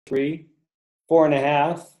3,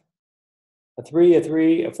 4.5, a 3, a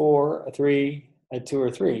 3, a 4, a 3, a 2,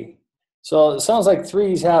 or 3. So it sounds like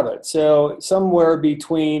 3s have it. So somewhere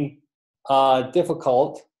between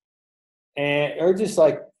difficult and, or just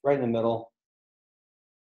like right in the middle.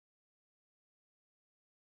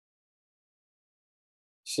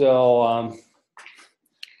 So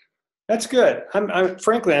that's good.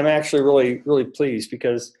 Frankly, I'm actually really pleased,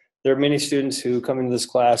 because there are many students who come into this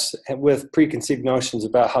class with preconceived notions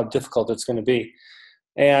about how difficult it's going to be.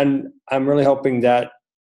 And I'm really hoping that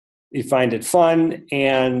you find it fun,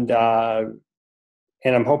 and I'm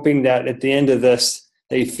hoping that at the end of this,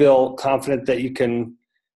 that you feel confident that you can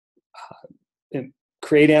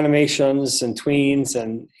create animations and tweens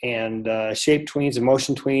and shape tweens and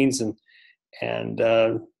motion tweens and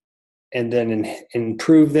then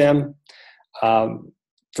improve them.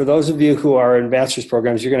 For those of you who are in bachelor's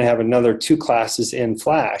programs, you're going to have another 2 classes in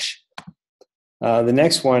Flash. The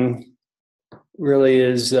next one really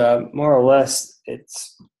is more or less,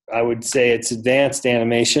 I would say it's advanced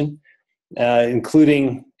animation,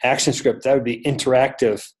 including ActionScript. That would be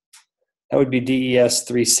interactive. That would be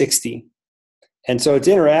DES246. And so it's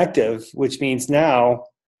interactive, which means now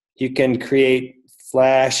you can create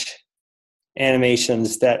Flash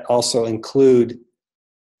animations that also include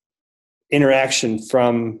interaction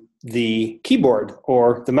from the keyboard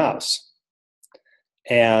or the mouse.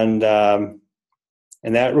 And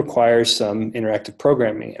that requires some interactive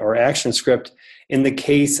programming or ActionScript in the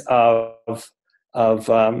case of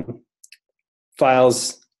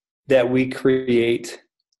files that we create.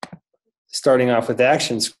 Starting off with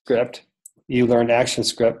ActionScript, you learned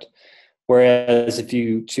ActionScript, whereas if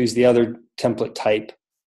you choose the other template type,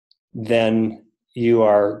 then you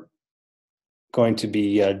are going to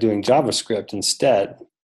be doing JavaScript instead.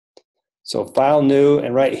 So file new,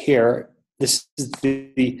 and right here, this is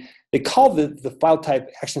they call the file type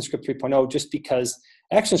ActionScript 3.0 just because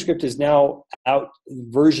ActionScript is now out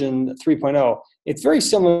version 3.0. It's very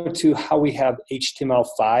similar to how we have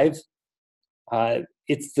HTML5.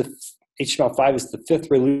 It's the HTML5 is the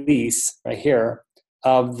 5th release right here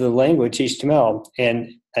of the language HTML, and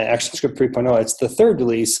ActionScript 3.0, it's the 3rd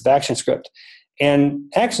release of ActionScript.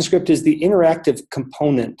 And ActionScript is the interactive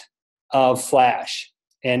component of Flash,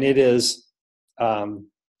 and it is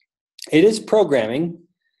programming,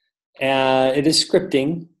 it is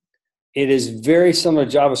scripting. It is very similar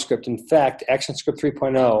to JavaScript. In fact, ActionScript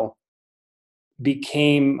 3.0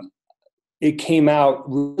 came out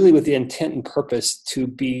really with the intent and purpose to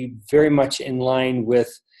be very much in line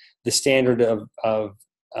with the standard of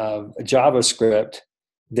JavaScript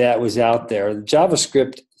that was out there. The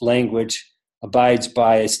JavaScript language abides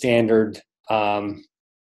by a standard, and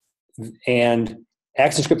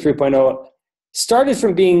ActionScript 3.0 started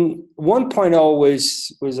from being 1.0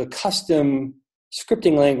 was a custom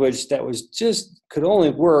scripting language that was could only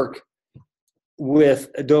work with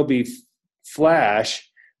Adobe Flash.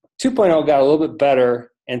 2.0 got a little bit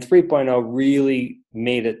better, and 3.0 really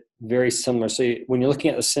made it very similar. So when you're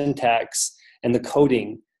looking at the syntax and the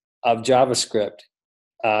coding of JavaScript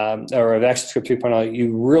or of ActionScript 3.0,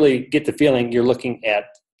 you really get the feeling you're looking at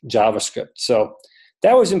JavaScript. So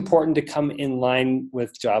that was important to come in line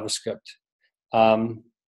with JavaScript.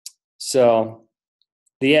 So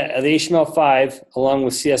the HTML5 along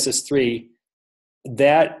with CSS3,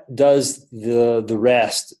 that does the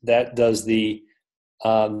rest. That does the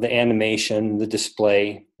animation, the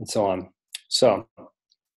display, and so on. So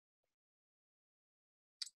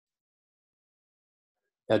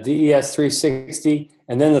DES246,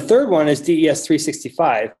 and then the third one is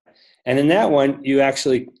DES246, and in that one you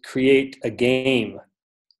actually create a game,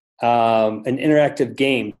 an interactive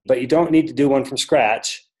game, but you don't need to do one from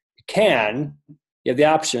scratch. You have the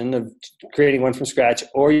option of creating one from scratch,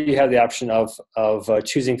 or you have the option of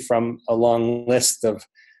choosing from a long list of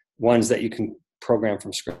ones that you can program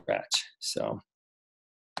from scratch. So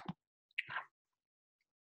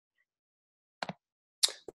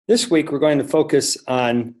this week we're going to focus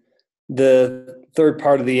on the third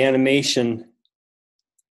part of the animation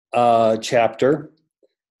chapter,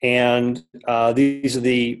 and these are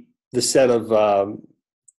the set of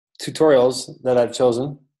tutorials that I've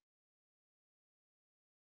chosen.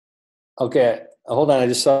 Okay, hold on, I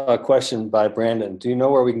just saw a question by Brandon. Do you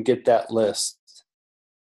know where we can get that list?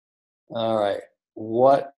 All right,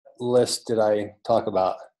 what list did I talk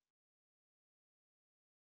about?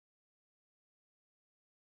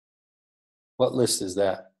 What list is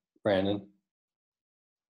that, Brandon?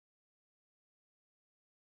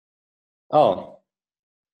 Oh,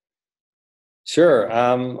 sure.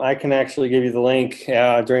 I can actually give you the link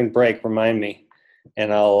during break. Remind me,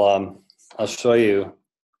 and I'll show you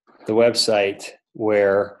the website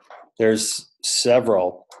where there's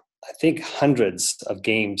several, I think hundreds of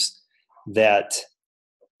games that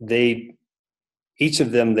each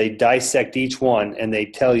of them, they dissect each one and they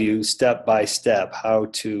tell you step by step how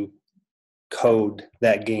to code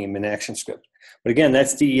that game in ActionScript. But again,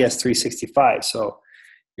 that's DES246, so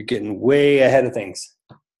you're getting way ahead of things.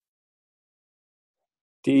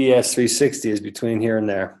 DES246 is between here and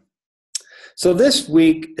there. So this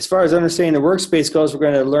week, as far as understanding the workspace goes, we're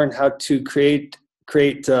going to learn how to create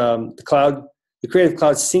the Creative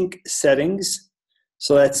Cloud sync settings.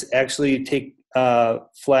 So that's actually you take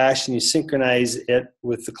Flash and you synchronize it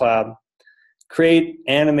with the cloud. Create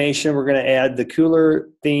animation. We're going to add the cooler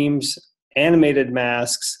themes, animated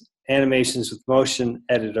masks, animations with motion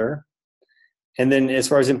editor. And then as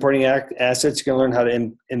far as importing assets, you're going to learn how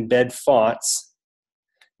to embed fonts.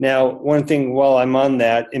 Now, one thing while I'm on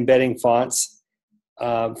that, embedding fonts,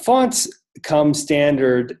 fonts come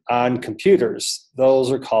standard on computers. Those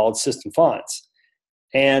are called system fonts.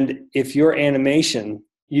 And if your animation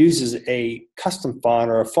uses a custom font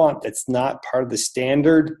or a font that's not part of the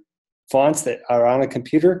standard fonts that are on a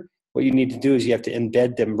computer, what you need to do is you have to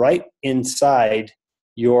embed them right inside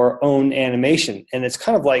your own animation. And it's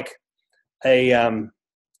kind of like a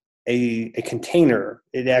container.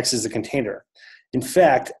 It acts as a container. In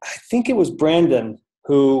fact, I think it was Brandon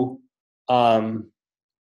who,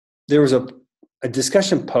 there was a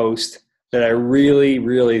discussion post that I really,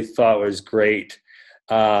 really thought was great.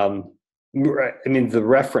 I mean, the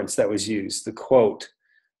reference that was used, the quote.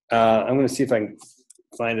 I'm going to see if I can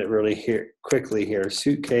find it really quickly here.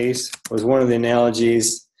 Suitcase was one of the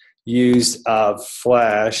analogies used of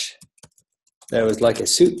Flash. That was like a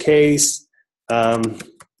suitcase, and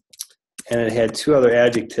it had two other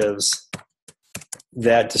adjectives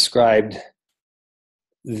that described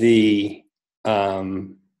the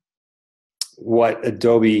what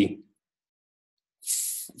Adobe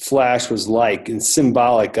Flash was like and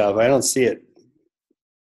symbolic of. I don't see it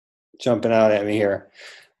jumping out at me here,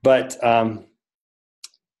 but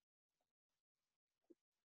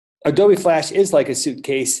Adobe Flash is like a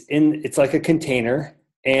suitcase. It's like a container,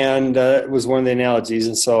 and it was one of the analogies.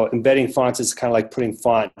 And so embedding fonts is kind of like putting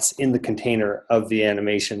fonts in the container of the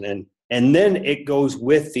animation, and then it goes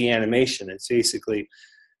with the animation. It's basically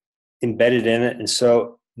embedded in it, and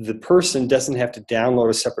so the person doesn't have to download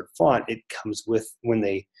a separate font. It comes with when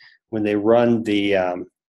they run the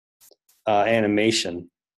animation.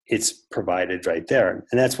 It's provided right there,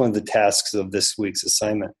 and that's one of the tasks of this week's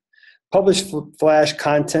assignment. Publish Flash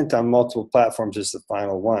content on multiple platforms is the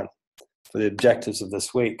final one for the objectives of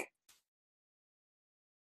this week.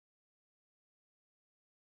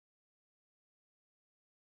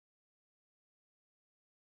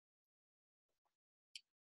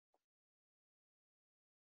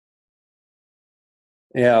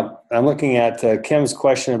 Yeah, I'm looking at Kim's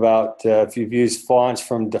question about if you've used fonts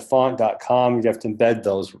from defont.com, you have to embed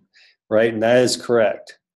those, right? And that is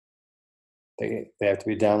correct. They have to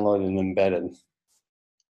be downloaded and embedded.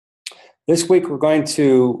 This week, we're going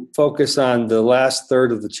to focus on the last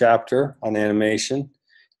third of the chapter on animation,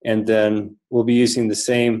 and then we'll be using the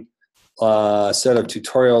same set of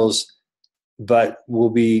tutorials, but we'll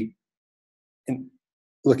be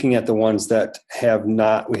looking at the ones that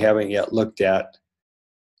we haven't yet looked at.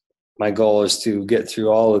 My goal is to get through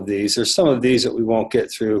all of these. There's some of these that we won't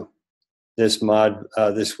get through this mod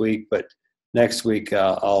this week, but next week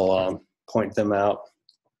I'll point them out.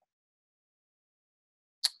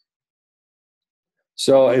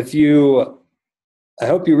 So I hope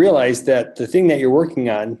you realize that the thing that you're working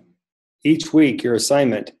on each week, your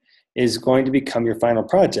assignment, is going to become your final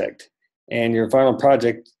project. And your final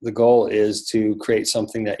project, the goal is to create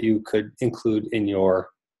something that you could include in your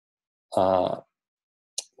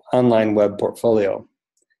online web portfolio.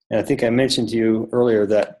 And I think I mentioned to you earlier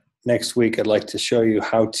that next week I'd like to show you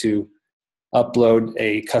how to upload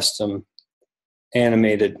a custom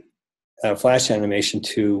animated Flash animation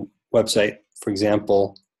to website, for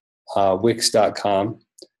example, wix.com.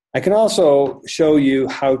 I can also show you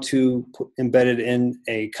how to embed it in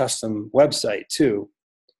a custom website too.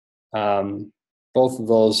 Both of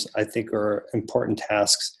those I think are important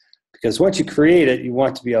tasks, because once you create it, you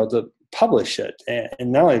want to be able to publish it,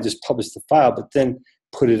 and not only just publish the file, but then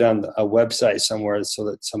put it on a website somewhere so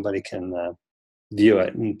that somebody can view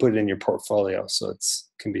it and put it in your portfolio so it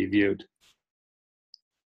can be viewed.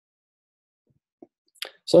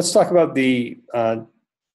 So let's talk about the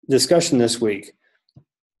discussion this week.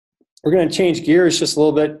 We're going to change gears just a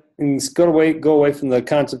little bit and go away from the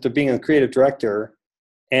concept of being a creative director,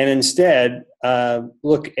 and instead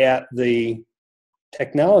look at the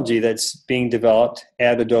technology that's being developed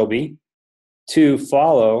at Adobe to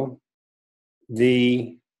follow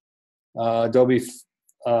the Adobe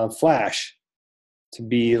Flash to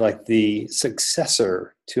be like the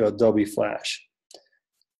successor to Adobe Flash.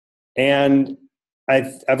 And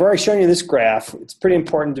I've already shown you this graph. It's pretty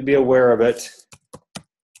important to be aware of it.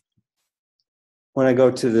 When I go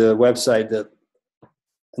to the website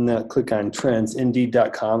and then click on trends,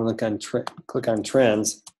 indeed.com, click on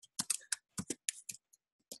trends.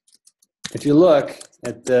 If you look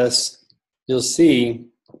at this, you'll see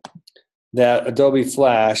that Adobe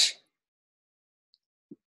Flash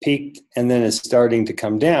peaked and then is starting to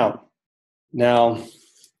come down. Now,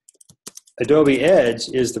 Adobe Edge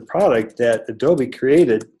is the product that Adobe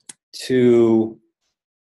created to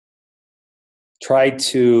try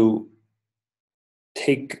to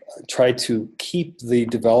keep the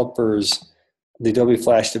developers, the Adobe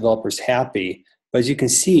Flash developers happy. But as you can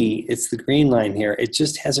see, it's the green line here. It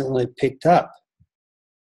just hasn't really picked up.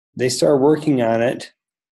 They started working on it,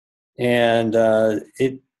 and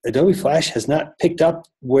Adobe Flash has not picked up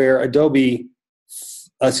where Adobe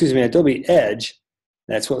Edge,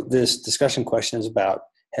 that's what this discussion question is about,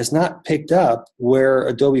 has not picked up where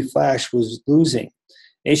Adobe Flash was losing.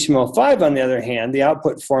 HTML5, on the other hand, the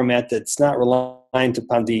output format that's not reliant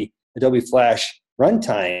upon the Adobe Flash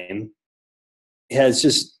runtime, has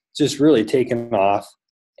just really taken off.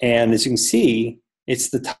 And as you can see, it's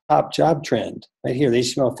the top job trend. Right here, the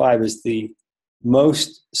HTML5 is the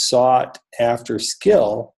most sought after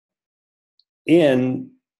skill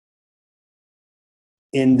in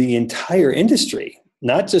the entire industry,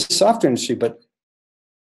 not just software industry, but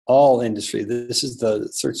all industry. This is the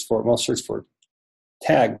most searched for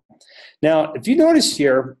tag. Now, if you notice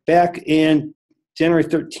here, back in January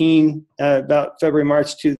 13, about February,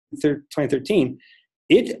 March 2013,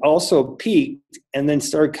 it also peaked and then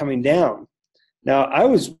started coming down. Now, I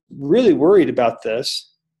was really worried about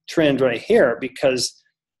this trend right here because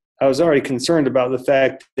I was already concerned about the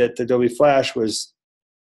fact that Adobe Flash was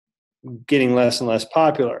getting less and less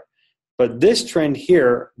popular. But this trend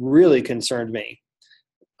here really concerned me.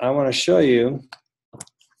 I want to show you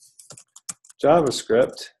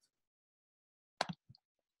JavaScript.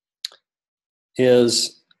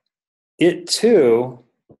 It too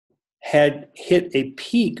had hit a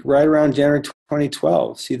peak right around January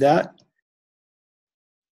 2012. See that?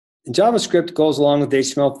 And JavaScript goes along with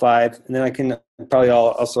HTML5, and then I can probably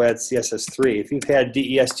also add CSS3. If you've had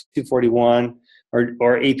DES241 or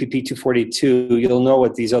APP242, you'll know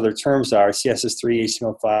what these other terms are, CSS3,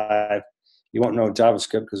 HTML5. You won't know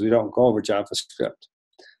JavaScript because we don't go over JavaScript.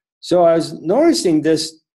 So I was noticing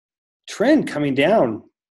this trend coming down,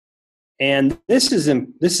 and this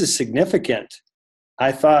is significant.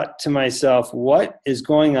 I thought to myself, what is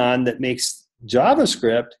going on that makes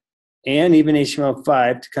JavaScript and even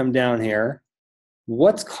HTML5 to come down here?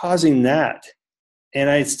 What's causing that? And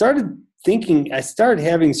I started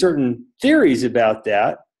having certain theories about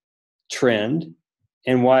that trend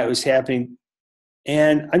and why it was happening.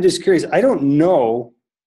 And I'm just curious, I don't know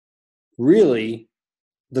really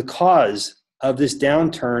the cause of this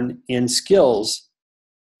downturn in skills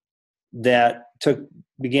that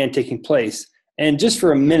began taking place. And just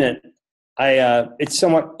for a minute, it's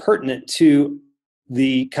somewhat pertinent to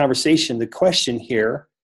the conversation, the question here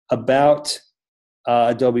about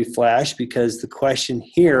Adobe Flash, because the question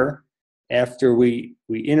here, after we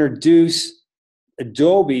introduce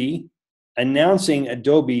Adobe announcing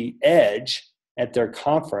Adobe Edge at their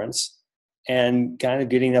conference and kind of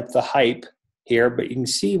getting up the hype here, but you can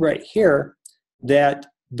see right here that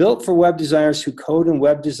built for web designers who code and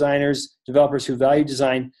web designers, developers who value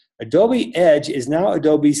design, Adobe Edge is now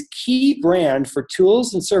Adobe's key brand for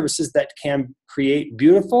tools and services that can create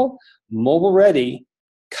beautiful, mobile-ready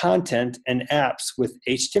content and apps with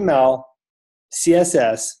HTML,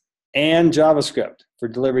 CSS, and JavaScript for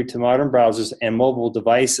delivery to modern browsers and mobile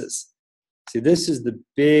devices. See, this is the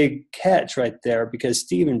big catch right there, because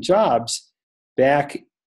Steve Jobs, back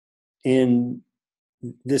in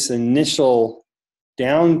this initial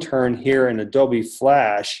downturn here in Adobe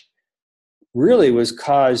Flash, really was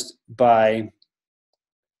caused by,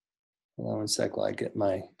 hold on one sec while I get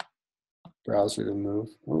my browser to move.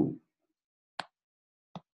 Ooh.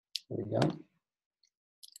 There we go.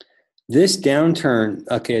 This downturn,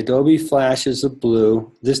 okay, Adobe Flash is a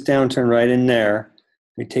blue. This downturn right in there,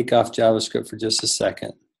 let me take off JavaScript for just a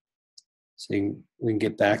second so we can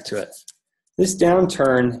get back to it. This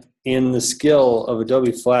downturn in the skill of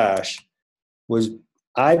Adobe Flash was,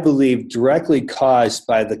 I believe, directly caused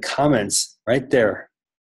by the comments right there.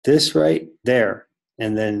 This right there,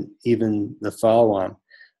 and then even the follow-on.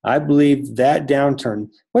 I believe that downturn,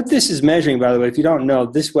 what this is measuring, by the way, if you don't know,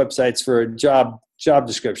 this website's for job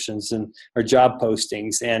descriptions or job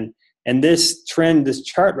postings, and And this trend, this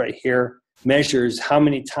chart right here, measures how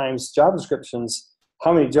many job descriptions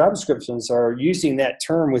are using that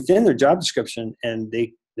term within their job description, and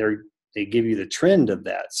they give you the trend of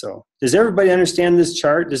that. So does everybody understand this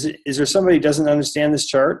chart? Is there somebody who doesn't understand this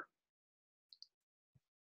chart?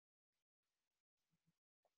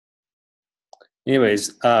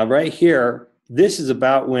 Anyways, right here, this is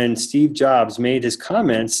about when Steve Jobs made his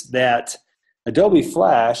comments that Adobe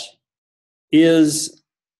Flash is,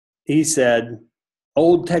 he said,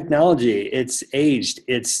 old technology. It's aged,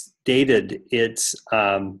 it's dated, it's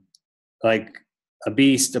like a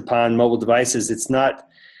beast upon mobile devices. It's not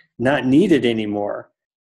needed anymore.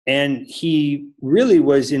 And he really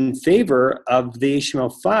was in favor of the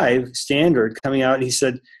HTML5 standard coming out. He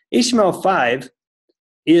said HTML5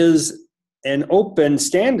 is an open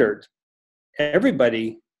standard. Every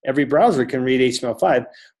browser can read HTML5,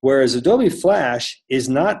 whereas Adobe Flash is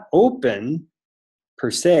not open per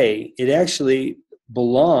se. It actually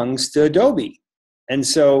belongs to Adobe. And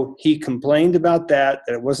so he complained about that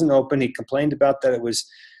it wasn't open. He complained about that it was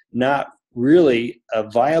not really a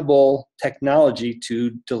viable technology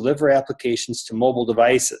to deliver applications to mobile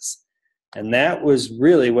devices. And that was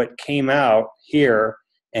really what came out here.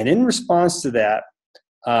 And in response to that,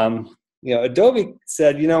 Adobe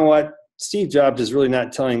said, you know what, Steve Jobs is really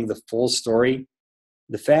not telling the full story.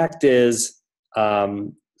 The fact is,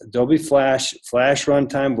 Adobe Flash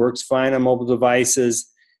runtime works fine on mobile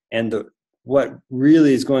devices. And what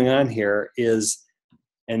really is going on here is,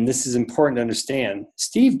 and this is important to understand,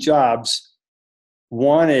 Steve Jobs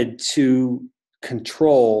wanted to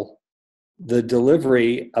control the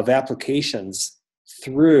delivery of applications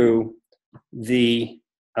through the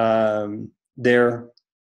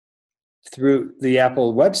through the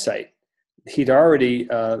Apple website. He'd already,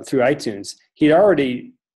 through iTunes, he'd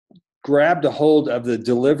already grabbed a hold of the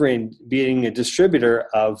delivery and being a distributor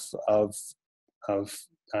of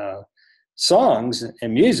songs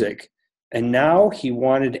and music, and now he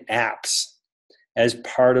wanted apps as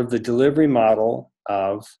part of the delivery model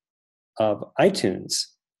of iTunes.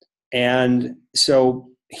 And so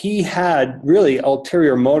he had really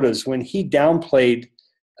ulterior motives when he downplayed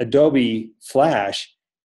Adobe Flash.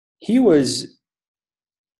 He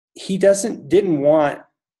didn't want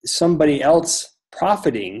somebody else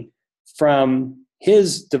profiting from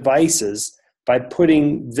his devices by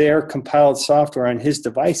putting their compiled software on his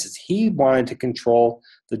devices. He wanted to control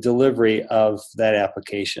the delivery of that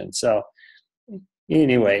application. So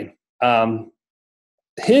anyway,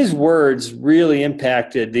 his words really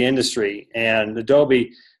impacted the industry, and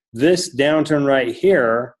Adobe, this downturn right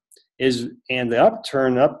here and the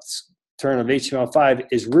upturn of HTML5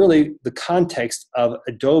 is really the context of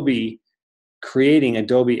Adobe creating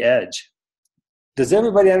Adobe Edge. Does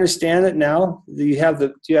everybody understand it now? Do you have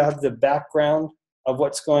the background of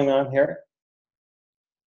what's going on here?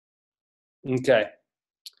 Okay.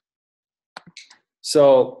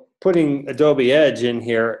 So putting Adobe Edge in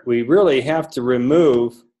here, we really have to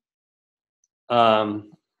remove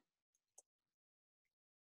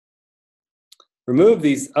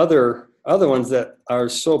these other ones that are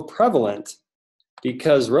so prevalent,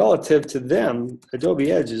 because relative to them,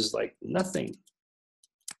 Adobe Edge is like nothing.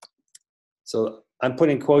 So I'm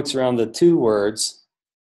putting quotes around the two words.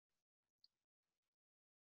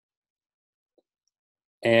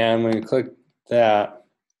 And when you click that,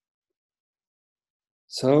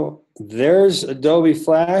 so there's Adobe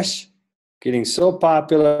Flash getting so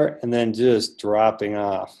popular and then just dropping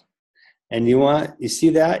off. And you see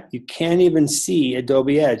that? You can't even see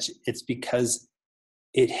Adobe Edge. It's because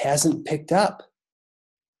it hasn't picked up.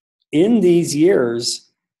 In these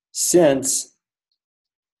years since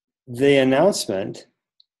the announcement,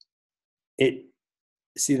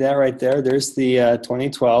 see that right there? There's the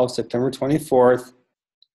 2012, September 24th,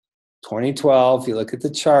 2012. If you look at the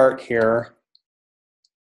chart here,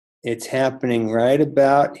 it's happening right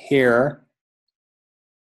about here.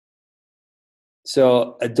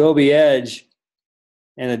 So Adobe Edge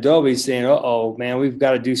and Adobe saying, uh-oh, man, we've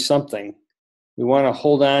got to do something. We want to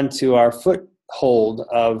hold on to our foothold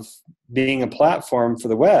of being a platform for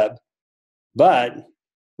the web, but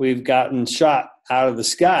we've gotten shot out of the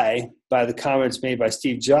sky by the comments made by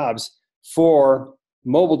Steve Jobs for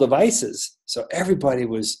mobile devices. So everybody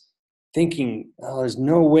was thinking, oh, there's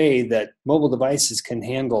no way that mobile devices can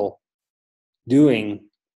handle doing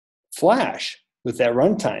Flash with that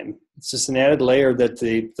runtime. It's just an added layer that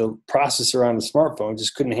the processor on the smartphone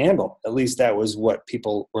just couldn't handle. At least that was what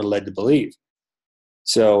people were led to believe.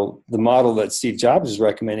 So the model that Steve Jobs is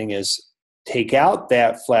recommending is take out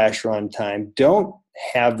that Flash runtime. Don't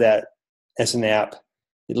have that as an app.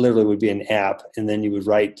 It literally would be an app, and then you would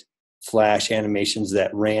write Flash animations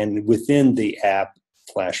that ran within the app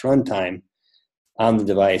Flash runtime on the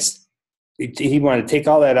device. He wanted to take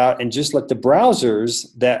all that out and just let the browsers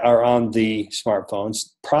that are on the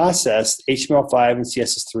smartphones process HTML5 and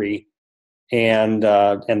CSS3 and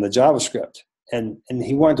the JavaScript. And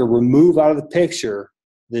he wanted to remove out of the picture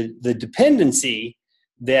the dependency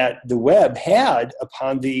that the web had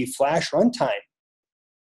upon the Flash runtime.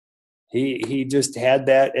 He just had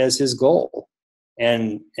that as his goal.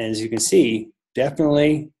 And as you can see,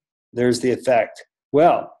 definitely there's the effect.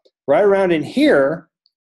 Well, right around in here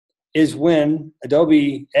is when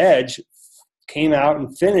Adobe Edge came out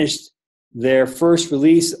and finished their first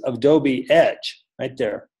release of Adobe Edge, right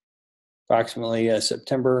there, approximately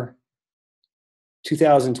September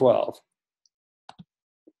 2012.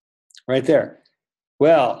 Right there.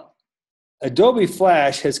 Well, Adobe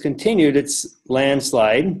Flash has continued its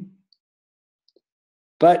landslide,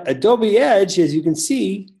 but Adobe Edge, as you can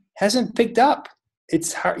see, hasn't picked up.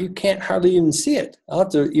 It's hard, you can't hardly even see it. I'll have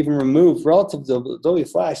to even remove, relative to Adobe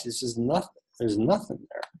Flash, it's just nothing. There's nothing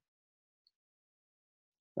there.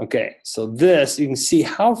 Okay, so this, you can see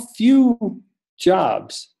how few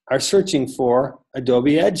jobs are searching for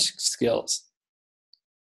Adobe Edge skills.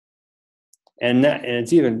 And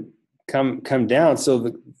it's even come down.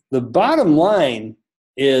 So the bottom line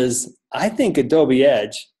is, I think Adobe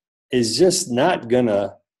Edge is just not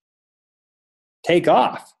gonna take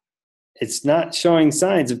off. It's not showing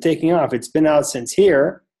signs of taking off. It's been out since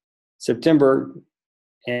here, September,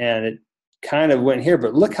 and it kind of went here,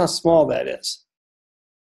 but look how small that is.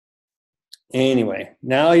 Anyway,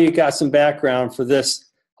 now you got some background for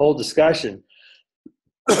this whole discussion.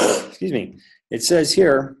 Excuse me. It says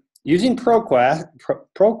here, using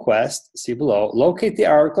ProQuest, see below, locate the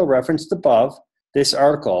article referenced above. This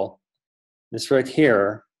article, this right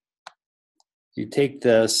here, you take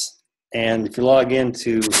this, and if you log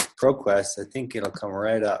into ProQuest, I think it'll come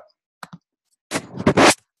right up.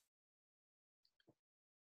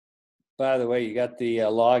 By the way, you got the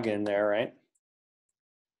login there, right?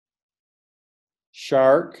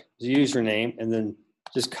 Shark is the username, and then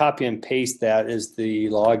just copy and paste that as the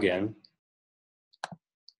login.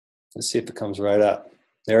 Let's see if it comes right up.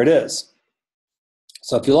 There it is.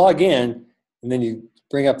 So if you log in and then you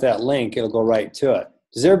bring up that link, it'll go right to it.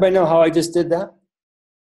 Does everybody know how I just did that?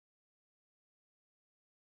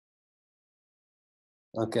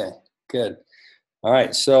 Okay, good. All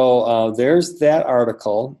right, so there's that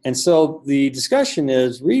article. And so the discussion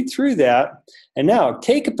is, read through that, and now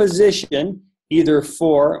take a position either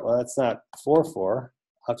for, well, that's not for,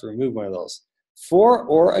 I'll have to remove one of those, for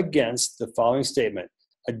or against the following statement.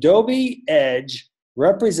 Adobe Edge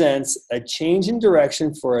represents a change in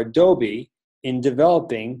direction for Adobe in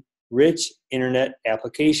developing rich internet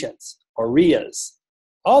applications, or RIAs.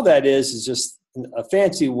 All that is just a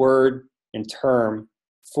fancy word and term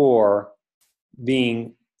for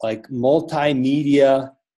being like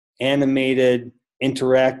multimedia, animated,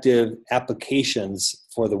 interactive applications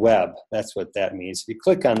for the web. That's what that means. If you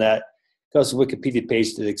click on that, it goes to a Wikipedia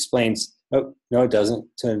page that explains, oh, no, it doesn't,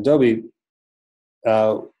 to an Adobe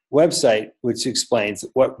website, which explains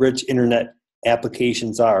what rich internet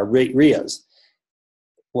applications are, RIAs.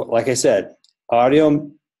 Well, like I said, audio,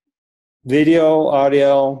 video,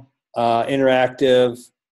 audio, interactive,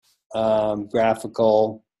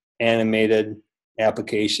 graphical, animated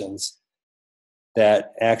applications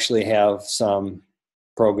that actually have some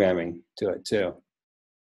programming to it too.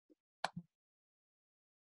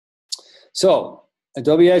 So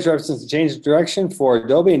Adobe Edge represents a change of direction for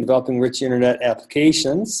Adobe in developing rich internet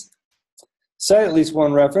applications. Cite at least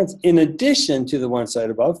one reference in addition to the one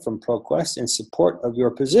cited above from ProQuest in support of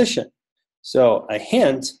your position. So a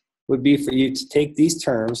hint would be for you to take these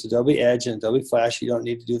terms, Adobe Edge and Adobe Flash. You don't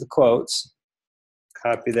need to do the quotes.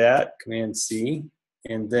 Copy that, Command C,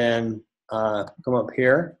 and then come up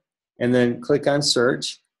here, and then click on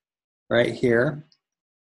search right here,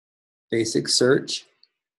 basic search,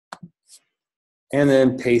 and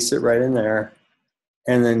then paste it right in there,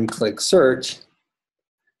 and then click search,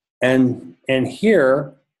 and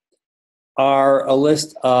here are a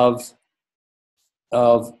list of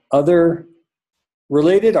other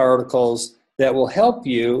related articles that will help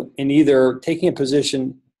you in either taking a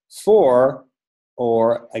position for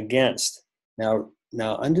or against. Now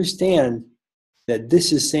understand that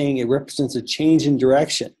this is saying it represents a change in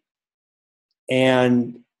direction.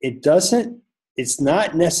 And it's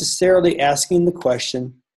not necessarily asking the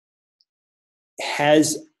question,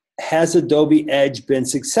 has Adobe Edge been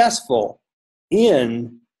successful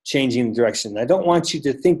in changing the direction? I don't want you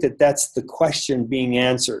to think that that's the question being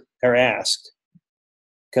answered or asked.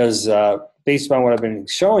 Because based upon what I've been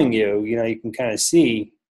showing you, you can kind of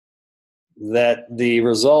see that the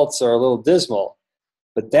results are a little dismal.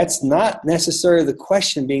 But that's not necessarily the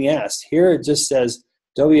question being asked. Here it just says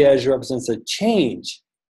Adobe Azure represents a change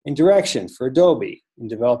in direction for Adobe in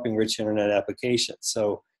developing rich internet applications.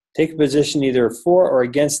 So take a position either for or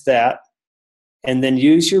against that, and then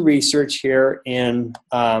use your research here in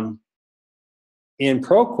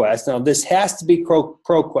ProQuest. Now this has to be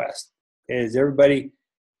ProQuest. Okay, does everybody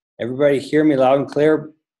hear me loud and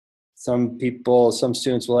clear? Some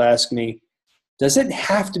students will ask me, does it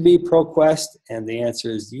have to be ProQuest? And the answer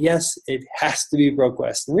is yes, it has to be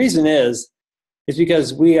ProQuest. The reason is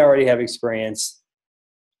because we already have experience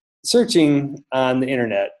searching on the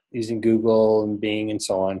internet using Google and Bing and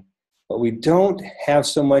so on, but we don't have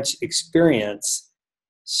so much experience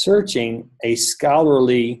searching a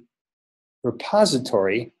scholarly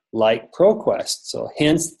repository like ProQuest. So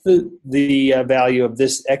hence the value of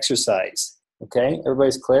this exercise. Okay,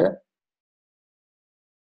 everybody's clear?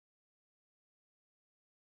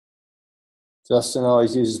 Justin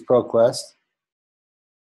always uses ProQuest.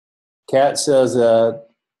 Kat says,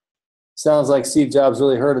 sounds like Steve Jobs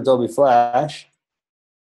really heard Adobe Flash.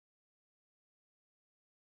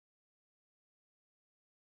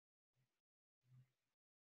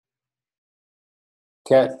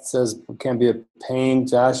 Kat says, it can be a pain.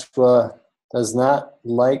 Joshua does not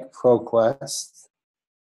like ProQuest,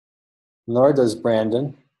 nor does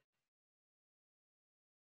Brandon.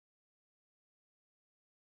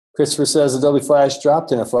 Christopher says Adobe Flash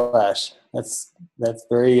dropped in a flash. That's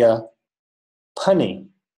very punny.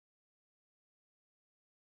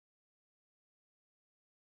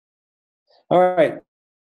 All right,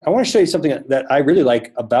 I want to show you something that I really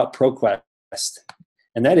like about ProQuest,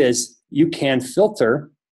 and that is you can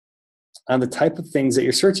filter on the type of things that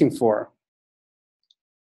you're searching for.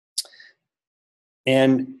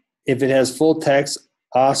 And if it has full text,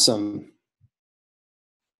 awesome.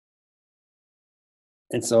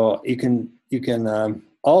 And so you can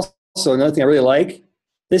also, another thing I really like,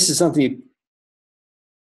 this is something you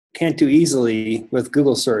can't do easily with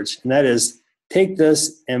Google search, and that is take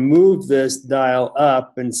this and move this dial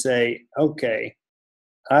up and say, okay,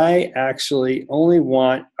 I actually only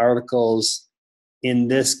want articles in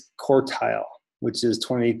this quartile, which is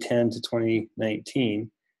 2010 to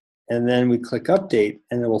 2019. And then we click update,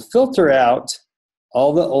 and it will filter out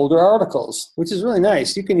all the older articles, which is really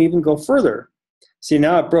nice. You can even go further. See,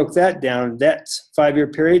 now it broke that down, that 5-year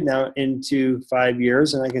period now into 5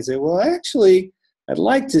 years, and I can say, well, actually, I'd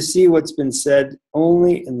like to see what's been said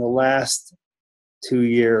only in the last 2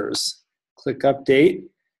 years. Click update,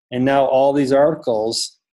 and now all these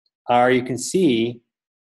articles are, you can see,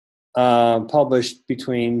 published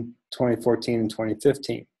between 2014 and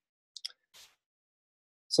 2015.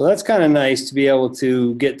 So that's kind of nice to be able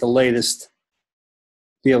to get the latest,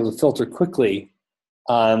 be able to filter quickly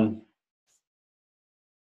on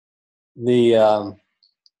the,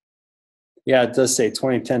 yeah, it does say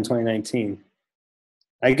 2010, 2019.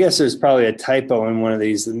 I guess there's probably a typo in one of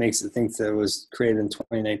these that makes it think that it was created in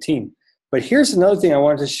 2019. But here's another thing I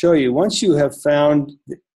wanted to show you. Once you have found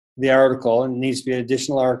the article, and it needs to be an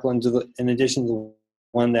additional article in addition to the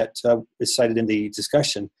one that is cited in the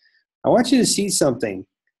discussion, I want you to see something.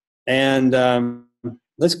 And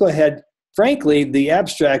let's go ahead. Frankly, the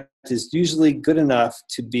abstract is usually good enough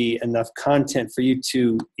to be enough content for you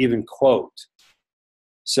to even quote.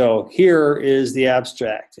 So here is the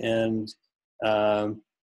abstract. And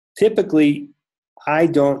typically, I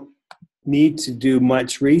don't need to do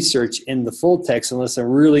much research in the full text unless I'm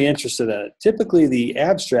really interested in it. Typically, the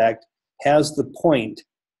abstract has the point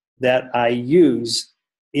that I use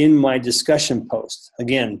in my discussion post.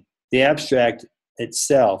 Again, the abstract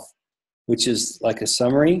itself, which is like a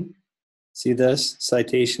summary. See this?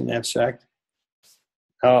 Citation abstract.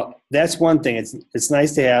 That's one thing. It's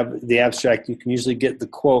nice to have the abstract. You can usually get the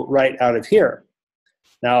quote right out of here.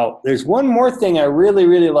 Now, there's one more thing I really,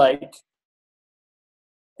 really like,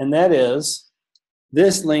 and that is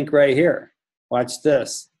this link right here. Watch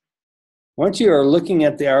this. Once you are looking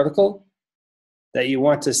at the article that you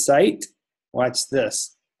want to cite, watch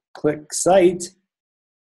this. Click Cite,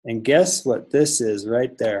 and guess what this is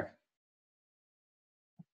right there?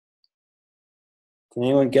 Can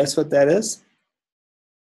anyone guess what that is?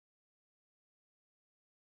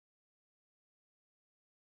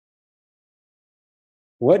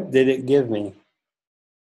 What did it give me?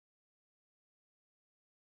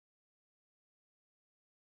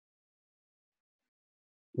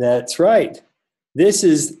 That's right. This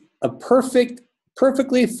is a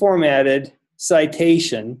perfectly formatted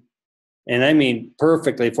citation, and I mean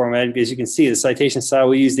perfectly formatted because you can see the citation style.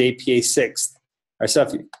 We use the APA 6. Our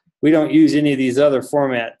stuff, we don't use any of these other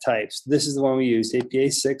format types. This is the one we use,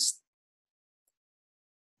 APA 6.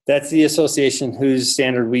 That's the association whose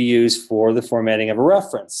standard we use for the formatting of a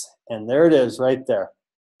reference. And there it is right there.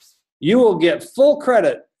 You will get full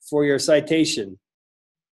credit for your citation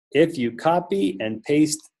if you copy and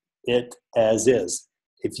paste it as is.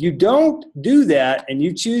 If you don't do that and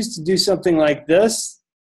you choose to do something like this,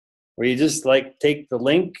 where you just like take the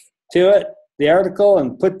link to it, the article,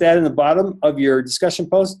 and put that in the bottom of your discussion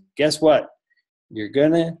post, guess what? You're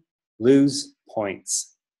gonna lose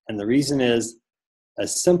points. And the reason is a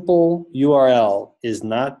simple URL is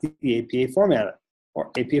not the APA format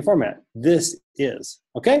or APA format. This is.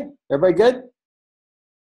 Okay? Everybody good?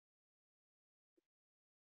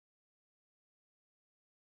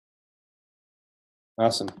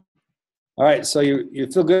 Awesome. All right, so you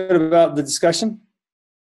feel good about the discussion?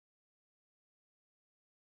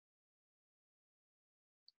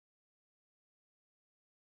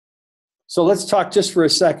 So let's talk just for a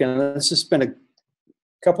second. Let's just spend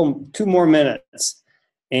two more minutes.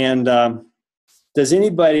 And does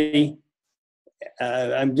anybody,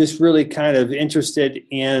 I'm just really kind of interested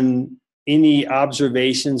in any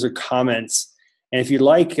observations or comments. And if you'd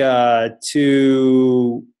like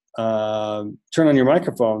to turn on your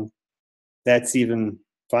microphone, that's even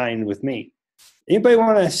fine with me. Anybody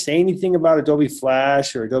want to say anything about Adobe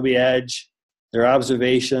Flash or Adobe Edge, their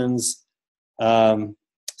observations?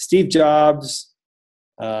 Steve Jobs,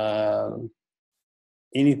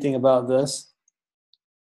 anything about this?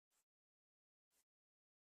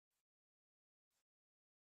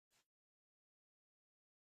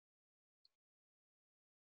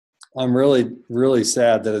 I'm really, really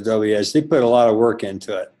sad that Adobe Edge, they put a lot of work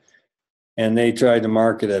into it and they tried to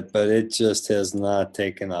market it, but it just has not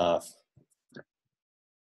taken off.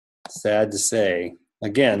 Sad to say.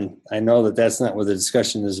 Again, I know that that's not what the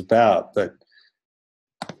discussion is about, but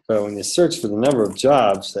when you search for the number of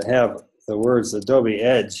jobs that have the words Adobe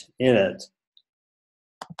Edge in it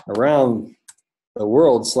around the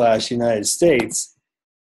world / United States,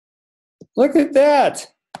 look at that.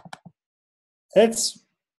 It's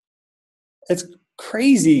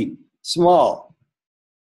crazy small.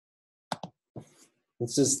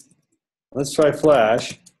 Let's try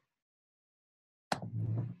Flash.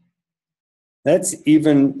 That's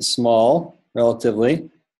even small, relatively.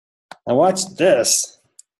 Now watch this.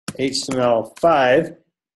 HTML5,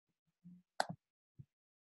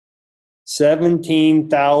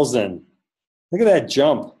 17,000. Look at that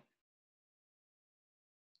jump.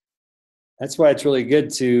 That's why it's really good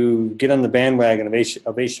to get on the bandwagon of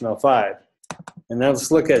HTML5. And now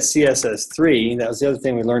let's look at CSS3. That was the other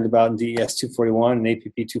thing we learned about in DES241 and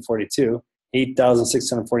APP242,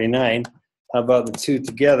 8,649. How about the two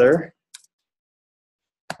together?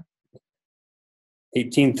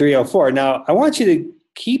 18,304. Now, I want you to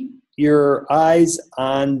keep your eyes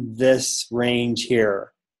on this range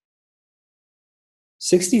here.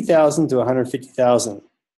 60,000 to 150,000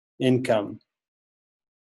 income.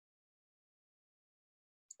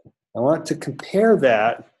 I want to compare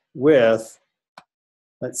that with,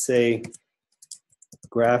 let's say,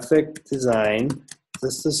 graphic design.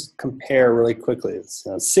 Let's just compare really quickly. It's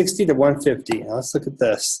 60 to 150. Now let's look at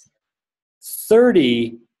this.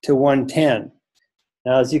 30 to 110.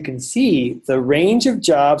 Now, as you can see, the range of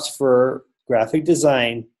jobs for graphic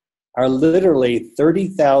design are literally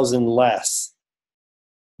 30,000 less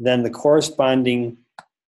than the corresponding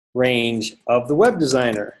range of the web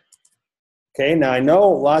designer. Okay, now I know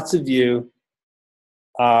lots of you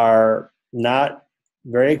are not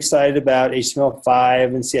very excited about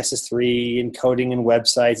HTML5 and CSS3 and coding and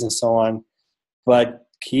websites and so on, but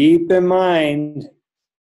keep in mind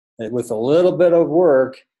that with a little bit of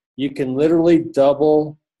work, you can literally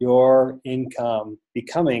double your income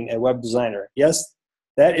becoming a web designer. Yes,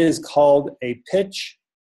 that is called a pitch.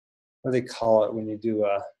 What do they call it when you do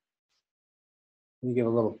you give a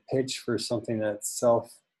little pitch for something that's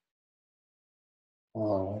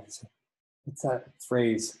what's that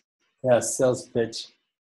phrase? Yeah, sales pitch.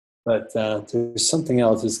 But there's something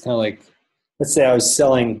else. It's kind of like, let's say I was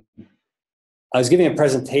giving a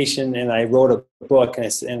presentation and I wrote a book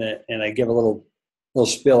and I give a little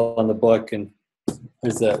spiel on the book, and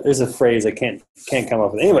there's a phrase I can't come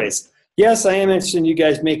up with. Anyways, yes, I am interested in you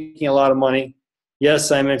guys making a lot of money.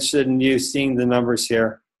 Yes, I'm interested in you seeing the numbers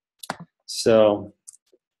here. So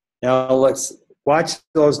now let's watch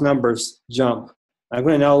those numbers jump. I'm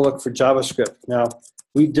going to now look for JavaScript. Now,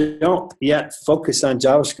 we don't yet focus on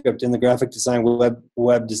JavaScript in the graphic design,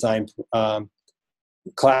 web design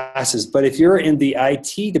classes, but if you're in the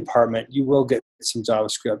IT department, you will get some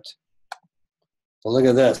JavaScript. So look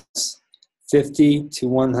at this, 50 to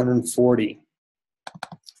 140.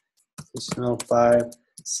 HTML5,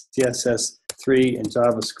 CSS3, and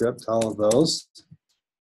JavaScript, all of those.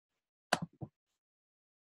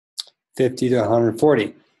 50 to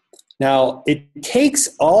 140. Now, it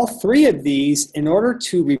takes all three of these in order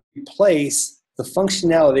to replace the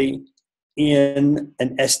functionality in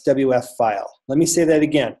an SWF file. Let me say that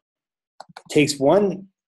again. It takes an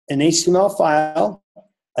HTML file,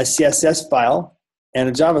 a CSS file, and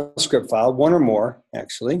a JavaScript file, one or more,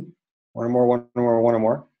 actually, one or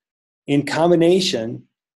more, in combination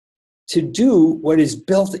to do what is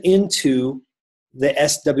built into the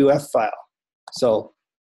SWF file. So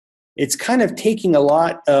it's kind of taking a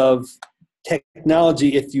lot of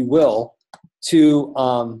technology, if you will, to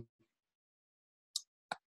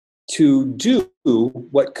do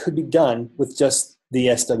what could be done with just the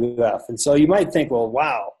SWF. And so you might think, well,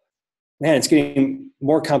 wow, man, it's getting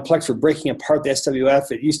more complex for breaking apart the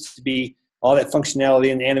SWF. It used to be all that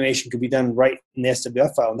functionality and animation could be done right in the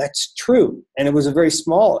SWF file. And that's true. And it was a very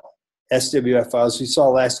small SWF file, as we saw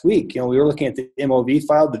last week. You know, we were looking at the MOV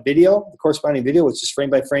file, the video, the corresponding video, which is frame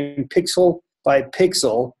by frame, pixel by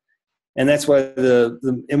pixel. And that's why the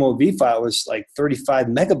MOV file was like 35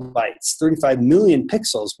 megabytes, 35 million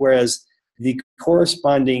pixels, whereas the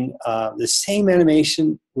corresponding, the same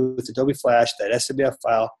animation with Adobe Flash, that SWF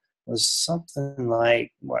file, was something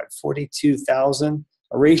like, 42,000?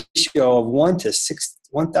 A ratio of 1 to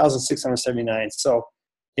 1,679. So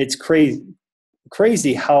it's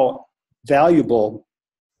crazy how valuable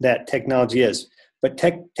that technology is. But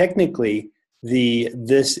technically,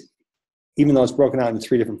 this, even though it's broken out into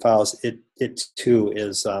three different files, it too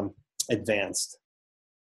is advanced.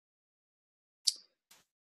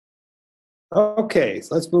 Okay,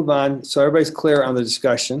 so let's move on. So everybody's clear on the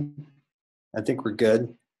discussion. I think we're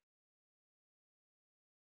good.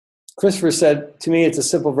 Christopher said, to me, it's a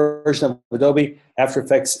simple version of Adobe After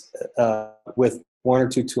Effects with one or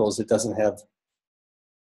two tools it doesn't have.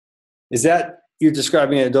 Is that, you're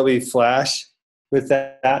describing Adobe Flash with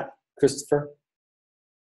that, Christopher?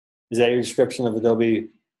 Is that your description of Adobe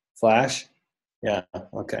Flash? Yeah,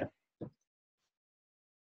 okay.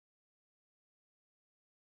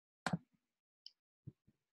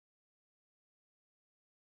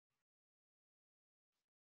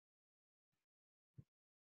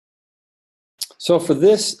 So for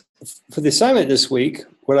the assignment this week,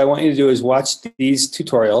 what I want you to do is watch these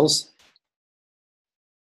tutorials.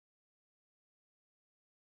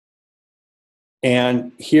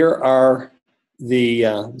 And here are the,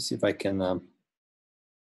 let's see if I can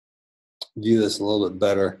view this a little bit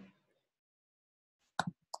better.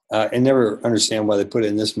 I never understand why they put it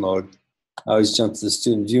in this mode. I always jump to the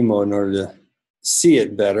student view mode in order to see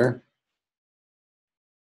it better.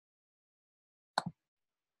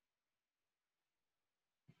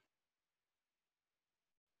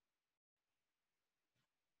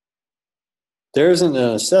 There isn't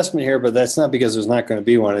an assessment here, but that's not because there's not going to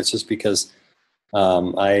be one. It's just because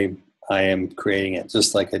I am creating it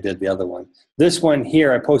just like I did the other one. This one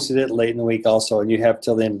here, I posted it late in the week also, and you have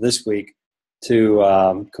till the end of this week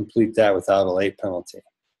to complete that without a late penalty.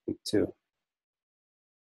 Week 2.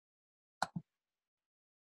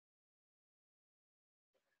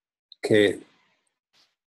 Okay.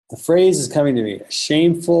 The phrase is coming to me, a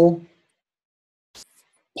shameful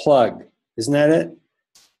plug. Isn't that it?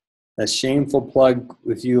 A shameful plug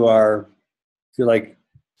if you're like,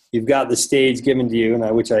 you've got the stage given to you,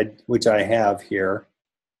 and which I have here.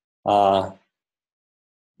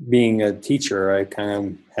 Being a teacher, I kind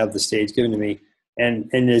of have the stage given to me. And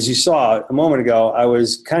as you saw a moment ago, I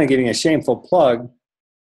was kind of giving a shameful plug,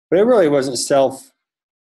 but it really wasn't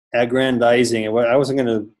self-aggrandizing. I wasn't going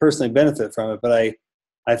to personally benefit from it, but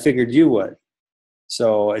I figured you would.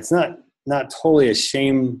 So it's not totally a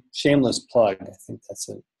shameless plug. I think that's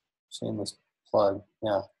it. Shameless plug,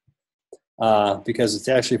 yeah. Because it's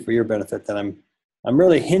actually for your benefit that I'm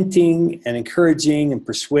really hinting and encouraging and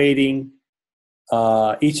persuading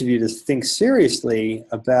each of you to think seriously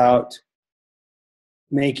about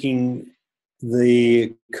making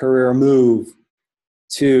the career move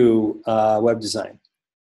to web design.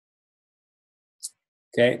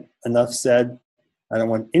 Okay, enough said. I don't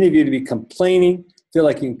want any of you to be complaining. Feel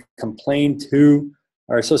like you can complain to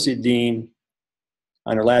our associate dean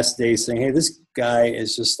on her last day saying, hey, this guy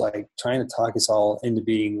is just like trying to talk us all into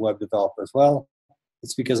being web developers. Well,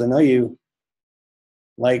 it's because I know you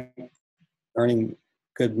like earning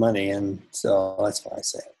good money, and so that's why I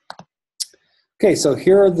say it. Okay, so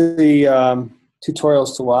here are the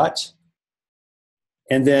tutorials to watch,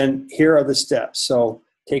 and then here are the steps. So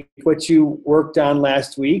take what you worked on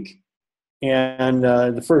last week, and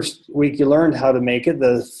the first week you learned how to make it,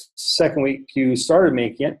 the second week you started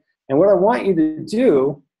making it, and what I want you to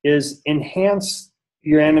do is enhance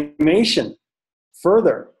your animation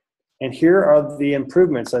further. And here are the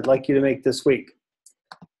improvements I'd like you to make this week.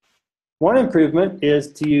 One improvement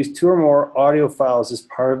is to use 2 or more audio files as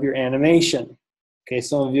part of your animation. Okay,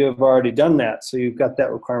 some of you have already done that, so you've got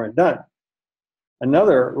that requirement done.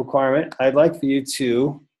 Another requirement, I'd like for you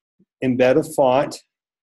to embed a font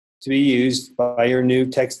to be used by your new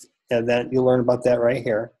text, and that you'll learn about that right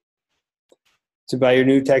here, to buy your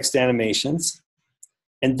new text animations.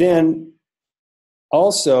 And then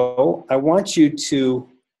also, I want you to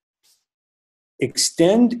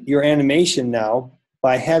extend your animation now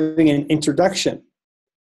by having an introduction.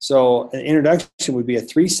 So an introduction would be a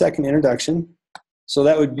 3-second introduction. So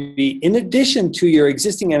that would be in addition to your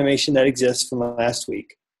existing animation that exists from last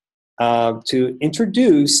week, to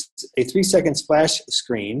introduce a 3-second splash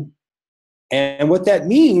screen. And what that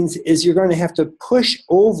means is you're going to have to push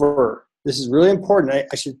over. This is really important.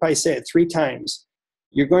 I should probably say it 3 times.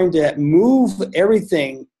 You're going to move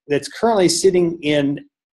everything that's currently sitting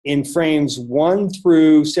in frames 1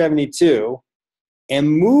 through 72 and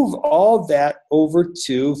move all that over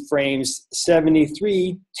to frames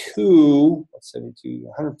 73 to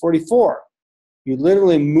 144. You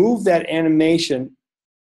literally move that animation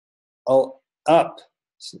up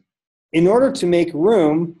in order to make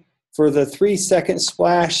room for the 3-second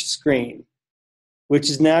splash screen, which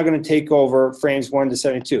is now going to take over frames 1 to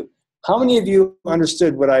 72. How many of you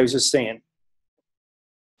understood what I was just saying?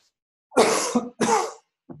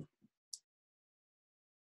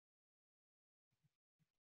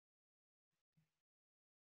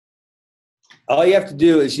 All you have to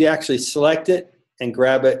do is you actually select it and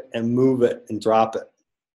grab it and move it and drop it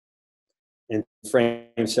in frame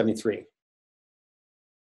 73.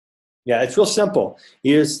 Yeah, it's real simple.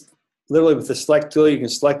 You just literally with the select tool, you can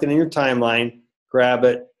select it in your timeline, grab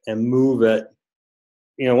it, and move it.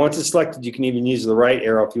 You know, once it's selected, you can even use the right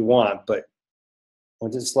arrow if you want, but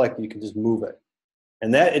once it's selected, you can just move it.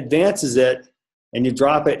 And that advances it, and you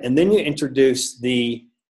drop it, and then you introduce the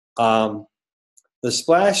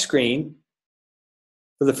splash screen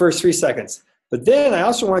for the first 3 seconds. But then I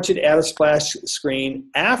also want you to add a splash screen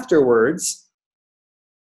afterwards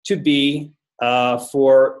to be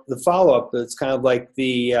for the follow-up. It's kind of like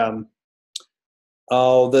the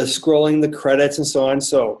scrolling the credits and so on.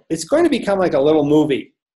 So it's going to become like a little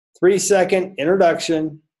movie. 3-second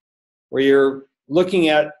introduction where you're looking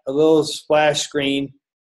at a little splash screen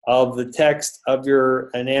of the text of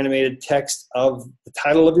an animated text of the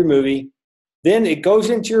title of your movie. Then it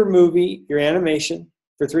goes into your movie, your animation,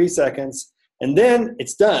 for 3 seconds, and then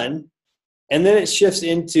it's done, and then it shifts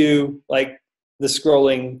into like the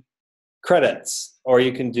scrolling credits, or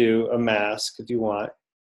you can do a mask if you want.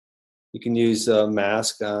 You can use a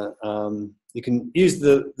mask. You can use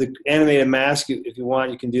the animated mask if you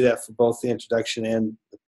want. You can do that for both the introduction and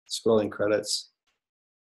the scrolling credits.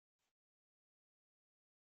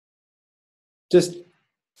 Just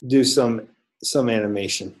do some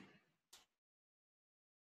animation.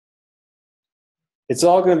 It's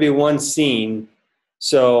all going to be one scene,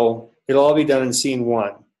 so it'll all be done in scene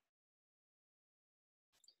 1.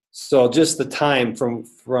 So just the time for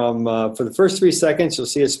the first 3 seconds, you'll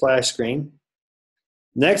see a splash screen.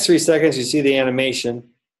 Next 3 seconds, you see the animation.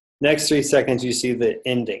 Next 3 seconds, you see the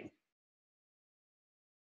ending.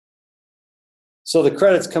 So the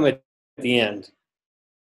credits come at the end.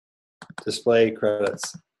 Display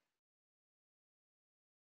credits.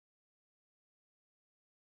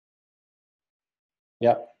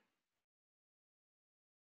 Yep.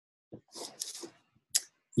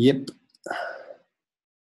 Yep.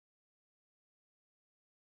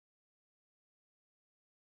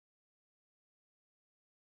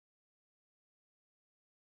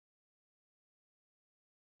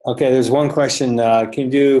 Okay, there's one question. Can you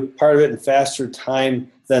do part of it in faster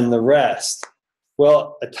time than the rest?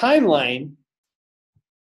 Well, a timeline,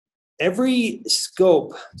 every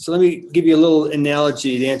scope, so let me give you a little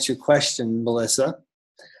analogy to answer your question, Melissa.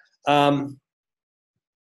 How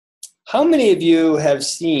many of you have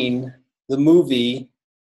seen the movie?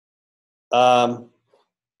 We're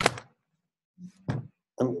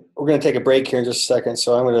going to take a break here in just a second,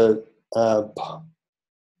 so I'm going to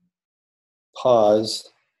pause.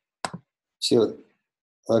 See what it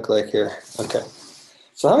look like here. Okay.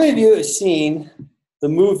 So how many of you have seen the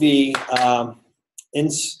movie what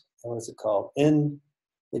is it called?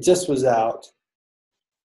 It just was out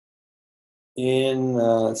in,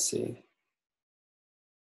 let's see.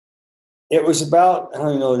 It was about, I don't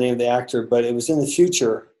even know the name of the actor, but it was in the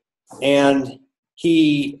future. And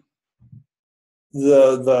the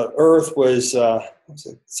Earth was,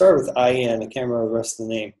 it started with I-N, I can't remember the rest of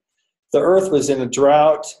the name. The Earth was in a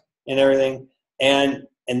drought and everything, and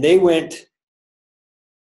they went,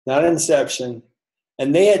 not Inception,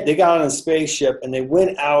 and they got on a spaceship and they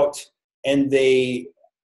went out and they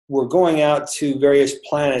were going out to various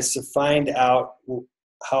planets to find out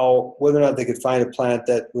whether or not they could find a planet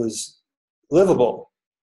that was livable,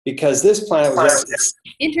 because this planet was actually,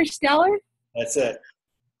 Interstellar. that's it,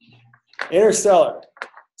 Interstellar.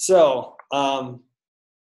 So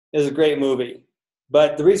it was a great movie.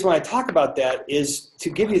 But the reason why I talk about that is to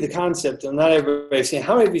give you the concept, and not everybody's seen.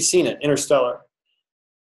 How many of you seen it, Interstellar?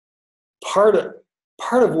 Part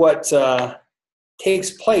of what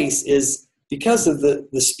takes place is because of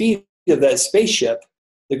the speed of that spaceship,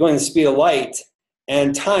 they're going the speed of light,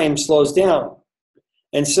 and time slows down.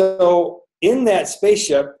 And so in that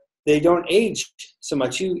spaceship, they don't age so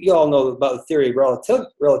much. You all know about the theory of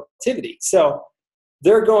relativity. So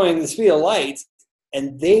they're going the speed of light,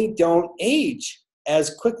 and they don't age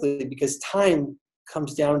as quickly because time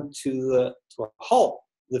comes down to a halt.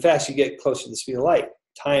 The faster you get closer to the speed of light,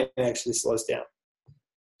 time actually slows down.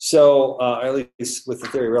 So, at least with the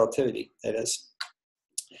theory of relativity, that is.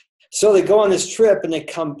 So they go on this trip, and they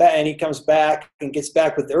come back, and he comes back and gets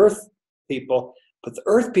back with the Earth people. But the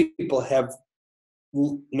Earth people have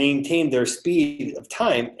maintained their speed of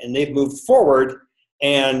time, and they've moved forward.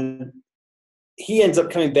 And he ends up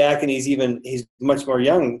coming back, and he's much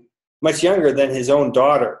younger than his own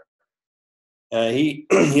daughter. He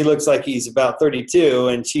looks like he's about 32,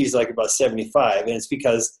 and she's like about 75, and it's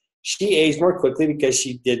because she aged more quickly because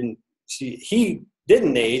he didn't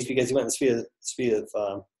age because he went the speed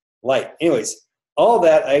of light. Anyways, all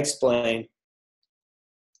that I explained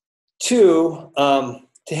to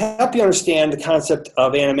help you understand the concept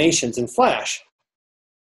of animations in Flash.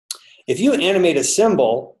 If you animate a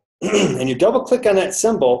symbol and you double click on that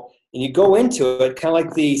symbol and you go into it, kind of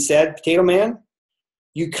like the sad potato man,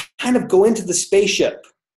 you kind of go into the spaceship.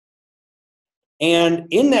 And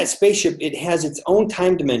in that spaceship, it has its own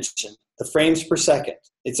time dimension, the frames per second,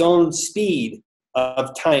 its own speed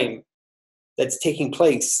of time that's taking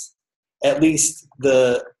place, at least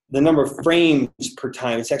the number of frames per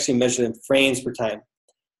time. It's actually measured in frames per time.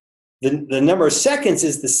 The number of seconds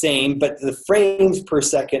is the same, but the frames per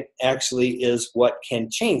second actually is what can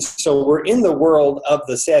change. So we're in the world of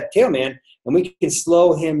the sad potato man, and we can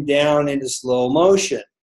slow him down into slow motion.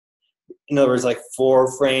 In other words, like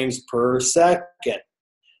 4 frames per second.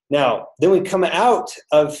 Now, then we come out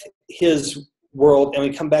of his world, and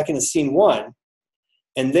we come back into scene 1,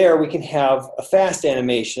 and there we can have a fast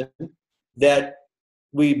animation that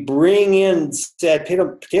we bring in sad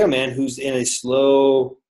potato man, who's in a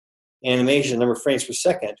slow animation, number of frames per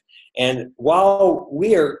second. And while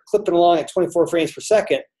we are clipping along at 24 frames per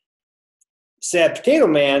second, sad potato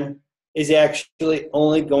man is actually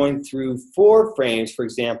only going through 4 frames, for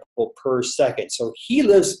example, per second. So he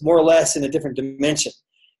lives more or less in a different dimension.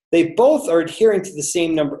 They both are adhering to the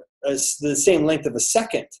same number, the same length of a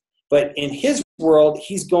second. But in his world,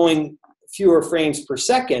 he's going fewer frames per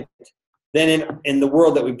second than in the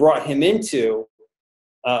world that we brought him into,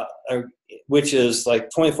 which is like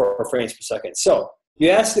 24 frames per second. So you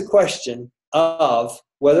asked the question of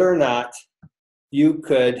whether or not you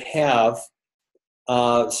could have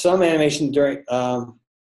some animation during,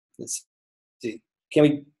 let's see,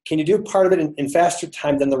 can you do part of it in faster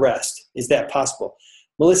time than the rest? Is that possible?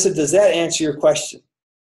 Melissa, does that answer your question?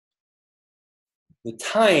 The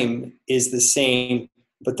time is the same,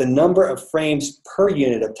 but the number of frames per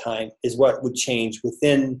unit of time is what would change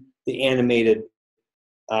within the animated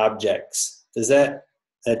objects. That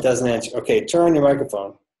doesn't answer. Okay, turn on your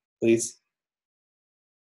microphone, please.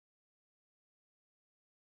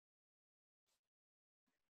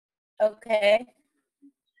 Okay.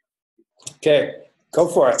 Okay, go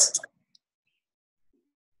for it.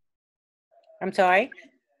 I'm sorry?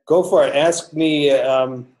 Go for it. Ask me.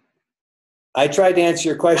 I tried to answer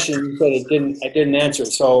your question. You said I didn't answer.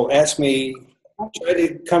 So ask me. Try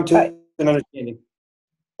to come to an understanding.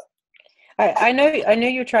 I know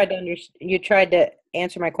you tried to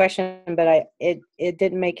answer my question, but it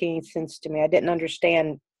didn't make any sense to me. I didn't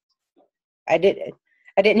understand. I didn't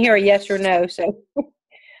hear a yes or no, so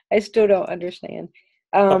I still don't understand.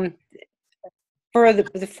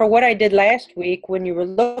 For what I did last week, when you were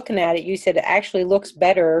looking at it, you said it actually looks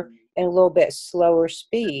better in a little bit slower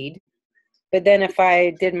speed. But then if I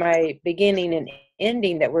did my beginning and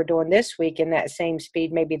ending that we're doing this week in that same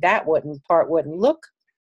speed, maybe that wouldn't look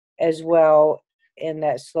as well in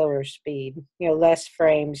that slower speed, less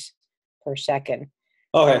frames per second.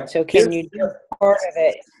 Okay. So can you do part of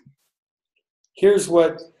it? Here's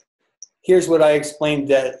what I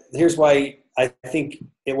explained. Here's why I think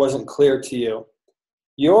it wasn't clear to you.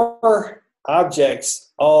 Your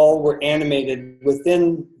objects all were animated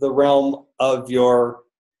within the realm of your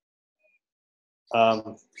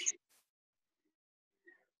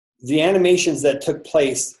the animations that took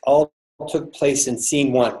place all took place in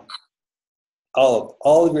scene one. All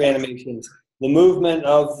of your animations, the movement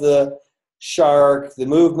of the shark, the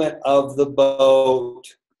movement of the boat,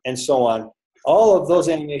 and so on. All of those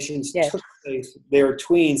animations took place. They were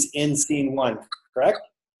tweens in scene one, correct?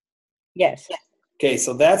 Yes. Okay,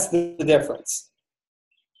 so that's the difference.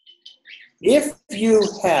 If you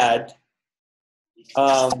had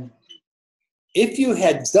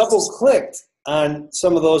double-clicked on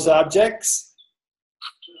some of those objects,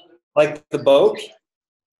 like the boat,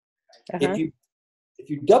 if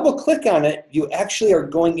you double-click on it, you actually are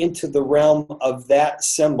going into the realm of that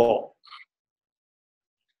symbol.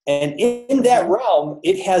 And in that realm,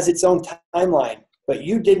 it has its own timeline, but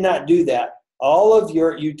you did not do that.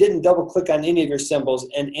 You didn't double-click on any of your symbols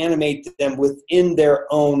and animate them within their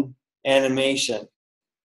own animation.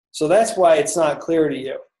 So that's why it's not clear to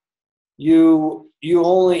you. You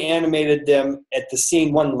only animated them at the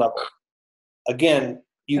scene one level. Again,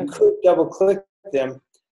 you could double-click them.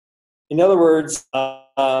 In other words,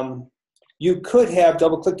 you could have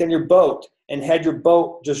double-clicked on your boat and had your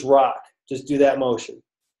boat just rock, just do that motion.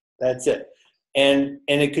 That's it. And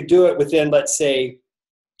it could do it within, let's say,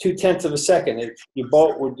 0.2 of a second. Your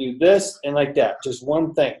boat would do this and like that, just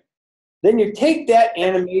one thing. Then you take that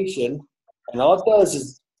animation, and all it does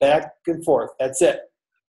is back and forth. That's it.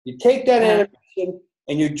 You take that animation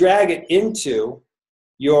and you drag it into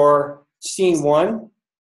your scene one,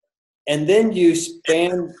 and then you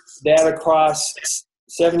span that across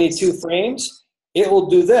 72 frames. It will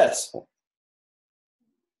do this.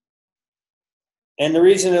 And the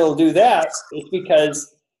reason it'll do that is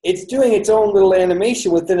because it's doing its own little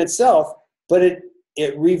animation within itself, but it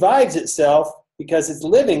revives itself because it's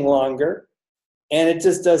living longer, and it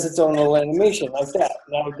just does its own little animation like that.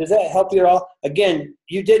 Now, does that help you at all? Again,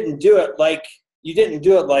 you didn't do it like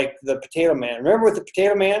the Potato Man. Remember with the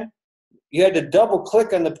Potato Man? You had to double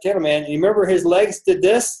click on the Potato Man. You remember his legs did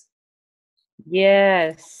this?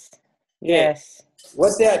 Yes. Okay. Yes.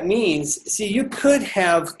 What that means, see, you could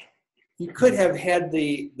have had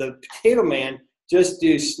the Potato Man just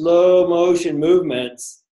do slow motion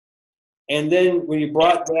movements, and then when you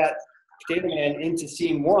brought that Potato Man into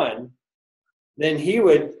scene one, then he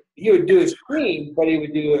would do his tween, but he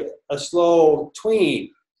would do a slow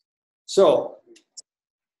tween. So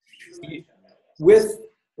with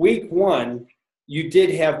week one, you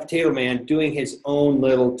did have Potato Man doing his own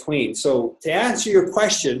little tween. So to answer your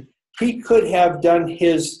question, he could have done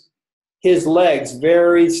his legs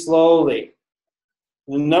very slowly.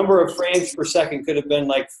 The number of frames per second could have been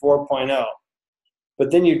like 4.0.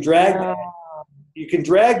 But then you can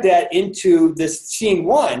drag that into this scene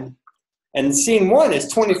one, and scene one is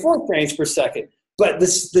 24 frames per second. But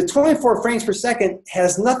the 24 frames per second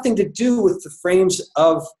has nothing to do with the frames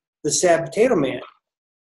of the Sad Potato Man.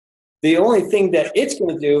 The only thing that it's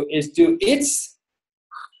going to do is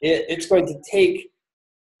it's going to take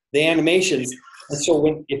the animations. And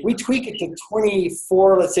so if we tweak it to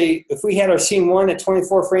 24, let's say if we had our scene one at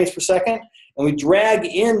 24 frames per second, and we drag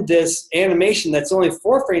in this animation that's only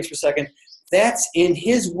 4 frames per second, that's in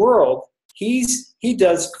his world. He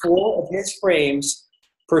does 4 of his frames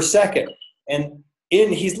per second. And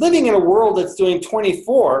he's living in a world that's doing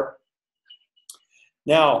 24.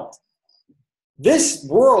 Now, this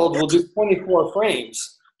world will do 24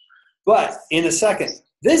 frames, but in a second.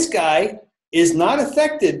 This guy is not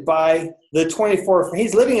affected by the 24.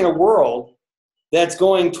 He's living in a world that's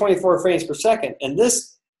going 24 frames per second.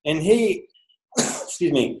 He,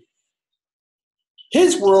 excuse me,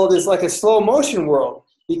 his world is like a slow motion world,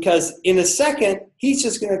 because in a second, he's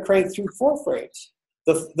just going to crank through 4 frames.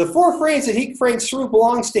 The 4 frames that he cranks through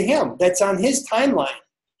belongs to him. That's on his timeline.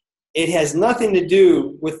 It has nothing to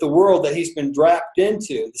do with the world that he's been dropped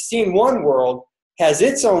into. The scene one world has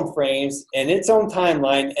its own frames and its own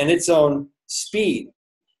timeline and its own speed.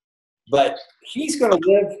 But he's going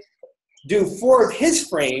to do 4 of his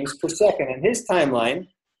frames per second in his timeline,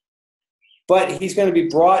 but he's going to be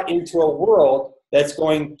brought into a world that's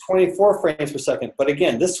going 24 frames per second. But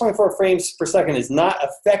again, this 24 frames per second is not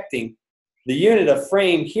affecting the unit of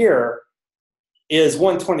frame here is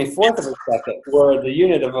 1/24 of a second, where the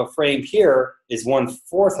unit of a frame here is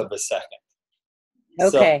 1/4 of a second.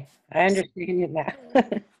 Okay, so, I understand it now.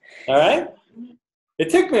 All right? It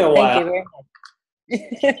took me a while. Thank you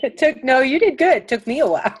very much. No, you did good. It took me a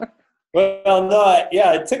while. Well, no,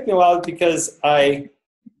 it took me a while because I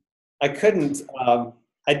couldn't,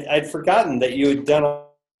 I'd forgotten that you had done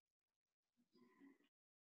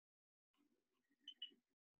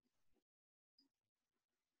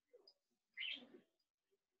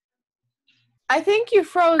I think you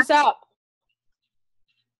froze up.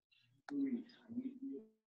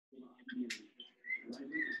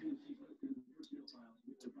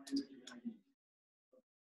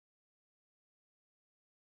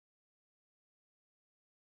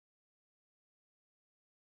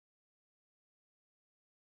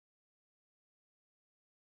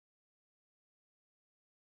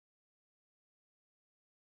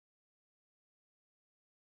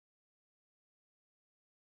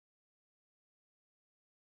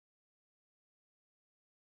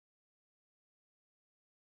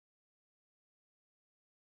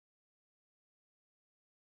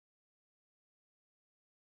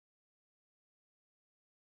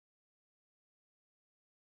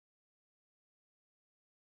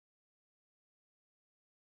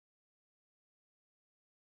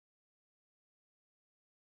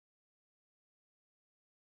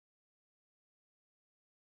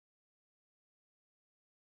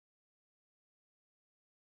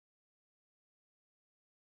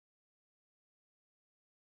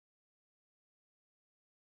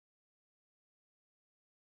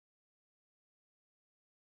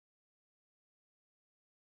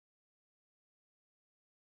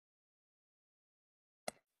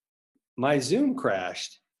 my Zoom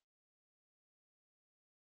crashed.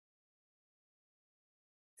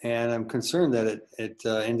 And I'm concerned that it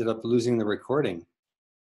ended up losing the recording.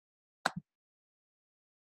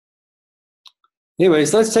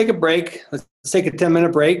 Anyways, let's take a break. Let's take a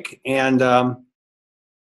 10-minute break. And I'm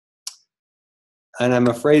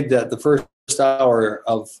afraid that the first hour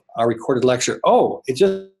of our recorded lecture, oh, it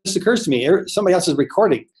just occurs to me, somebody else is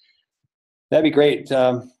recording. That'd be great.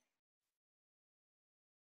 I'm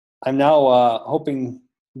now hoping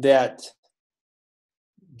that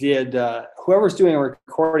whoever's doing a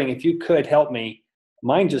recording, if you could help me,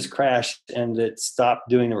 mine just crashed and it stopped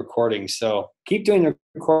doing the recording. So keep doing the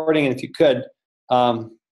recording, and if you could,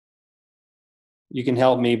 you can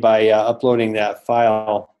help me by uploading that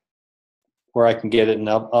file where I can get it, and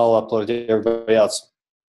I'll upload it to everybody else.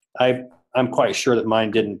 I'm quite sure that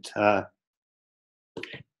mine didn't.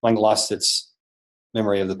 Mine lost its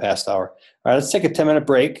memory of the past hour. All right, let's take a 10-minute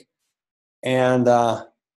break, and yeah,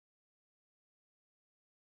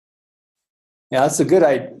 that's a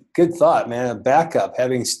good thought, man. A backup,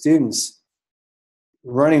 having students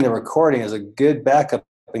running the recording is a good backup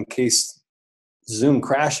in case Zoom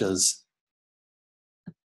crashes.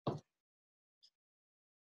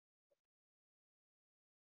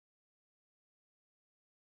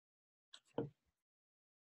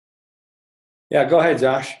 Yeah, go ahead,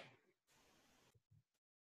 Josh.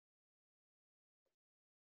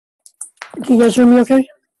 Can you guys hear me okay?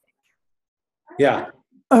 Yeah.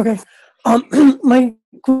 Okay. My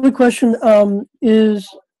quick question is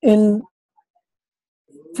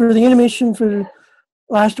for the animation for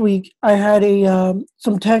last week, I had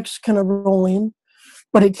some text kind of roll in,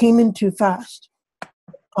 but it came in too fast.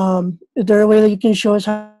 Is there a way that you can show us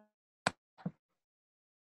how?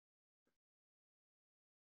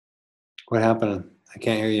 What happened? I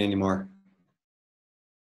can't hear you anymore.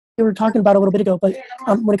 We were talking about a little bit ago, but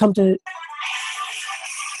when it comes to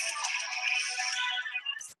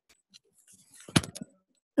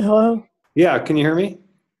hello? Yeah, can you hear me?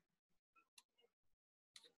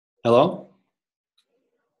 Hello?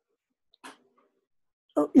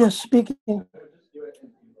 Oh, yes, speaking.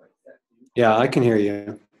 Yeah, I can hear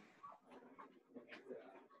you.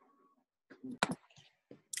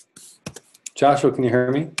 Joshua, can you hear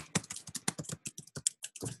me?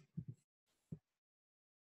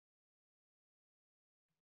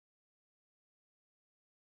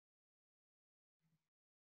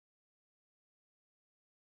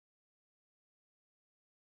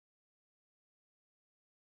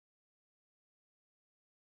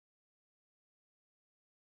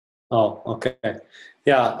 Oh, okay.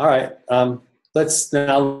 Yeah, all right. Let's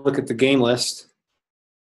now look at the game list.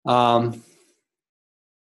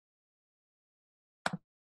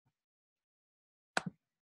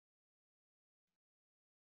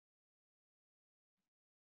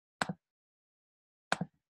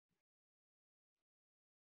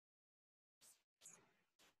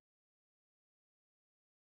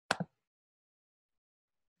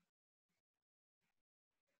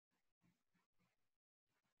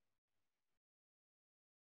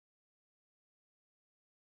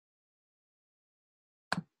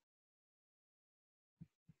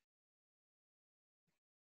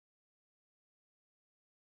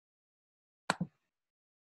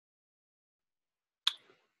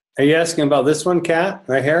 Are you asking about this one, Kat,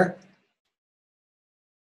 right here?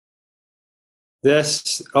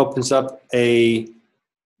 This opens up a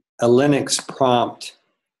Linux prompt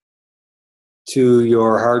to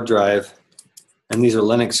your hard drive, and these are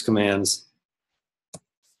Linux commands.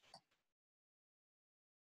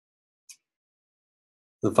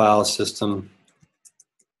 The file system.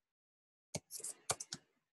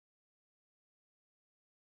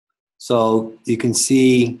 So you can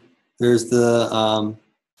see there's the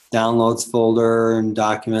downloads folder and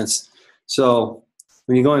documents. So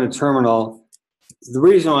when you go into terminal, the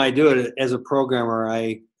reason why I do it as a programmer,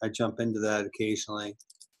 I jump into that occasionally.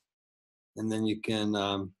 And then you can,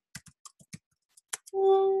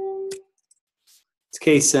 it's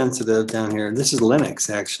case sensitive down here. This is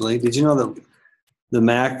Linux, actually. Did you know that the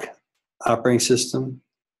Mac operating system,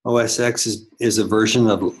 OS X, is a version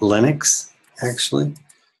of Linux, actually?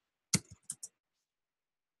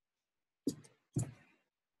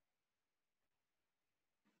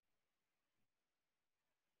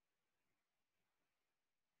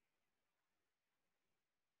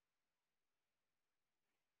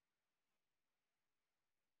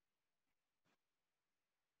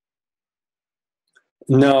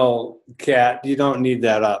 No, Kat, you don't need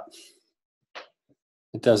that up.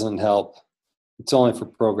 It doesn't help. It's only for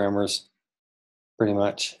programmers, pretty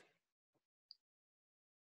much.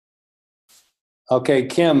 Okay,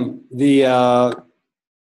 Kim, the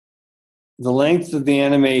the length of the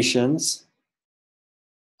animations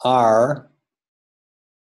are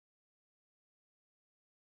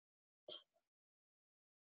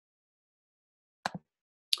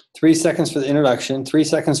 3 seconds for the introduction, 3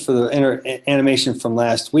 seconds for the animation from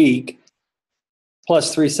last week,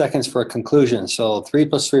 plus 3 seconds for a conclusion. So 3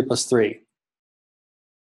 plus 3 plus 3.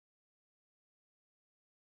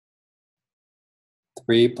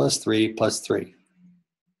 3 plus 3 plus 3.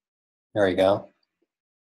 There we go.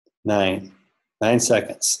 9. 9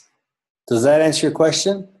 seconds. Does that answer your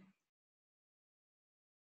question?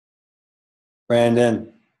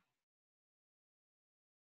 Brandon.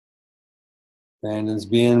 Brandon's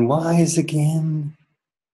being wise again.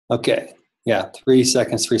 Okay. Yeah, 3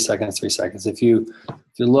 seconds, 3 seconds, 3 seconds. If you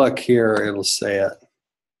look here, it'll say it.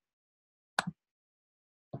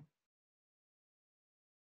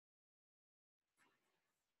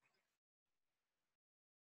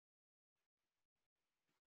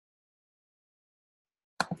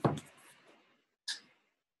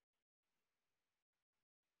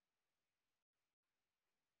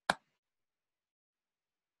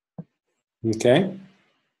 Okay.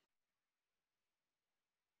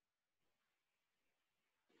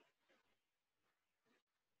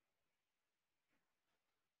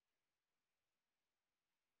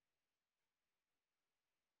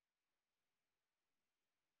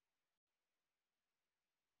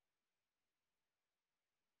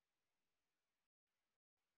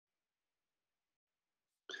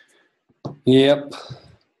 Yep.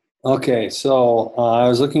 Okay, so I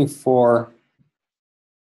was looking for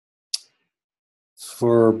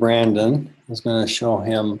Brandon. I was going to show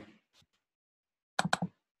him.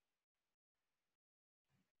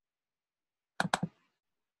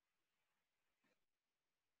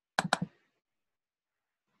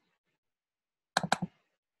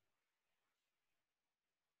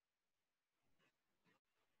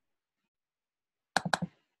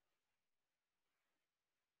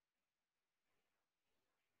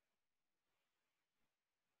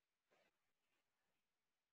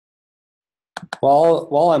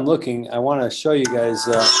 While I'm looking, I want to show you guys.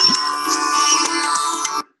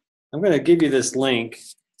 I'm going to give you this link,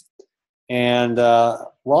 and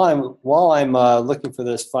while I'm looking for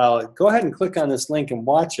this file, go ahead and click on this link and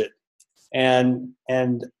watch it. And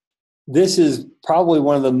this is probably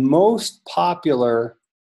one of the most popular.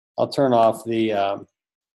 I'll turn off the.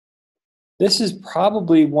 This is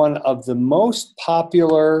probably one of the most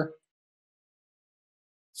popular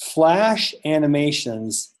Flash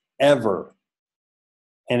animations ever.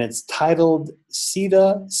 And it's titled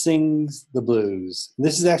Sita Sings the Blues.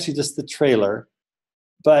 This is actually just the trailer.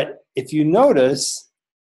 But if you notice,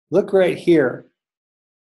 look right here.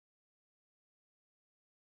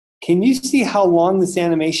 Can you see how long this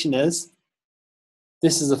animation is?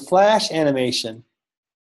 This is a Flash animation.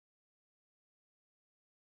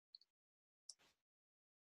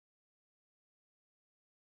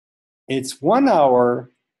 It's 1 hour,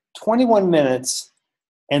 21 minutes,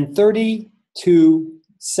 and 32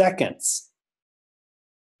 seconds.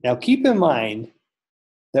 Now keep in mind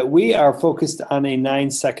that we are focused on a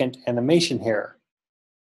 9-second animation here.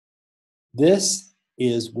 This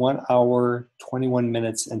is 1 hour, 21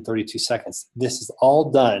 minutes, and 32 seconds. This is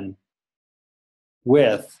all done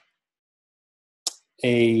with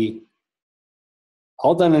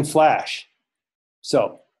all done in Flash.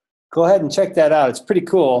 So go ahead and check that out. It's pretty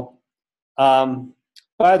cool.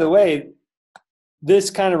 By the way,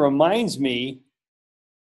 this kind of reminds me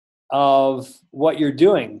of what you're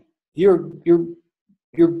doing. You're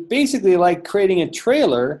basically like creating a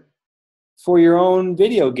trailer for your own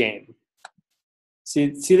video game. See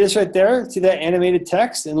this right there? See that animated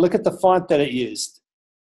text? And look at the font that it used.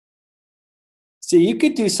 See, you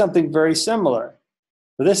could do something very similar.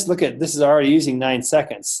 But this is already using 9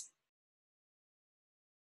 seconds.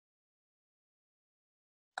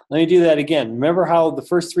 Let me do that again. Remember how the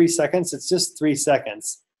first 3 seconds, it's just 3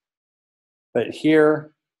 seconds. But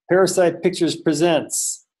here, Parasite Pictures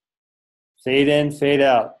presents fade in, fade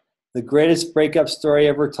out. The greatest breakup story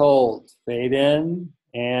ever told. Fade in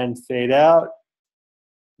and fade out.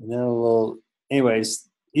 And then a little, anyways,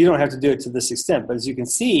 you don't have to do it to this extent, but as you can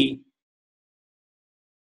see,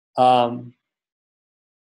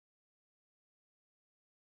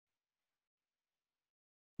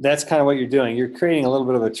 that's kind of what you're doing. You're creating a little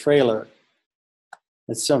bit of a trailer.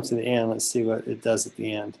 Let's jump to the end. Let's see what it does at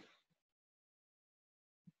the end.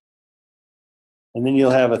 And then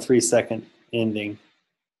you'll have a 3-second ending.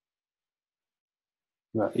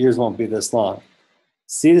 No, yours won't be this long.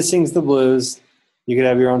 Sita Sings the Blues. You could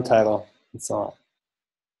have your own title and so on.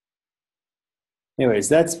 Anyways,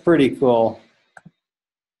 that's pretty cool.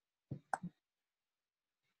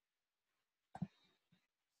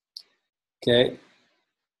 Okay.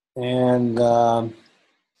 And I'm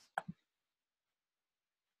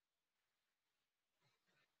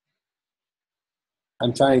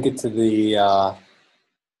trying to get to the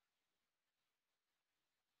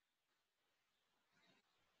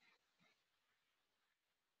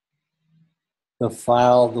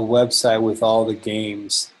file, the website with all the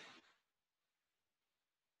games.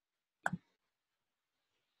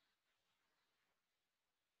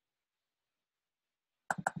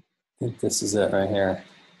 I think this is it right here.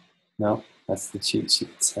 No, that's the cheat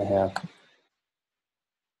sheets I have.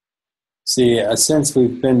 See, since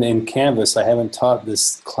we've been in Canvas, I haven't taught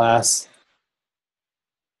this class.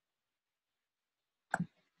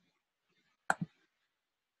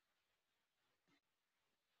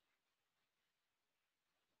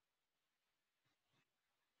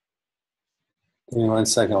 Give me 1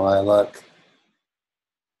 second while I look.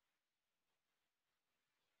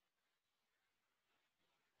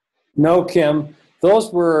 No, Kim.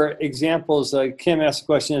 Those were examples. Kim asked the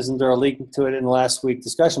question, isn't there a link to it in the last week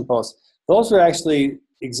discussion post? Those are actually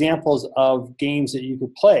examples of games that you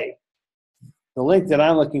could play. The link that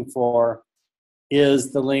I'm looking for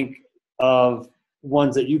is the link of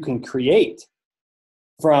ones that you can create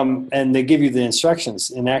from, and they give you the instructions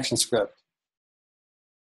in ActionScript.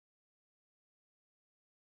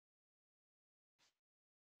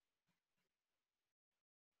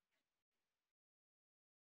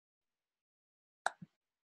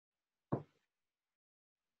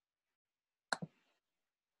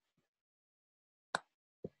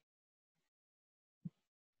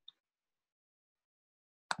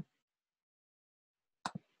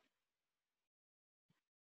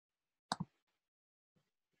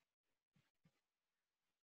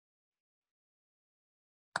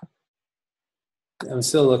 I'm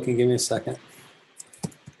still looking. Give me a second.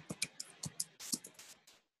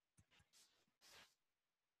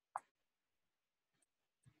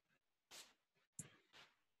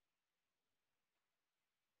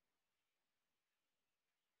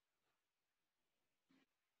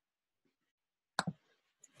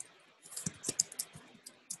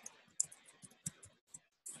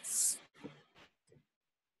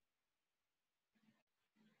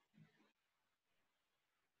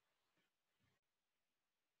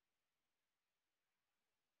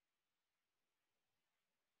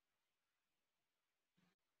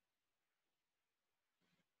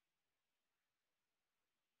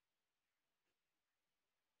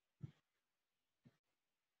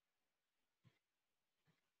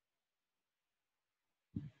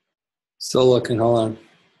 Still looking. Hold on.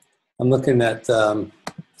 I'm looking at, let's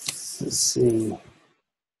see.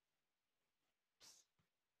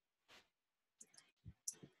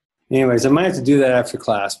 Anyways, I might have to do that after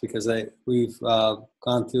class because we've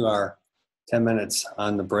gone through our 10 minutes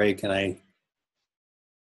on the break, and I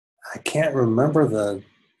can't remember the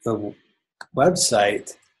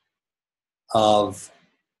website of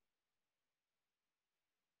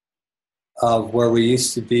where we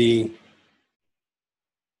used to be.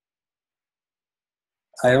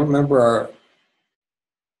 I don't remember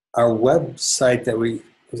our website that we,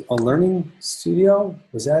 a learning studio,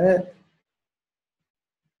 was that it?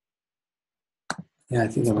 Yeah, I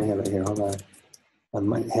think I might have it here. Hold on. I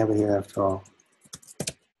might have it here after all.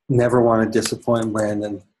 Never want to disappoint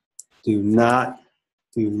Brandon. Do not,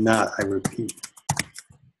 I repeat,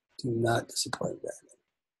 do not disappoint Brandon.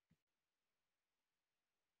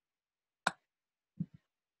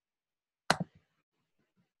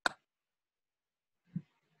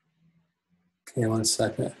 Okay, 1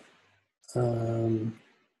 second.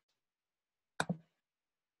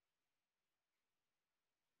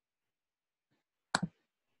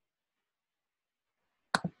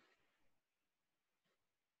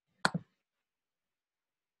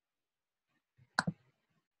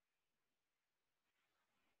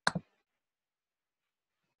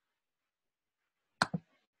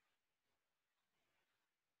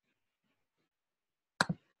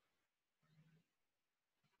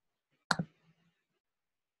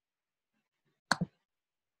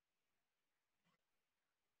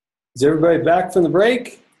 Is everybody back from the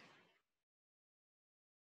break?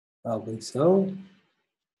 Probably so.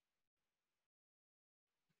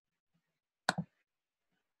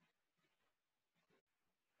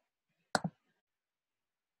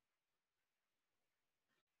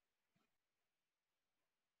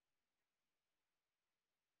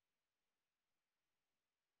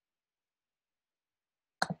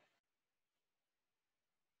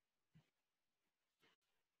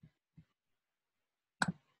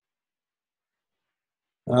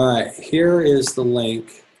 All right, here is the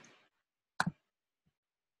link.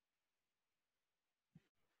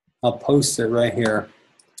 I'll post it right here.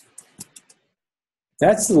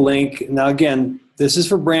 That's the link. Now, again, this is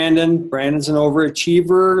for Brandon. Brandon's an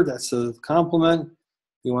overachiever. That's a compliment.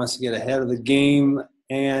 He wants to get ahead of the game.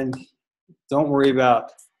 And don't worry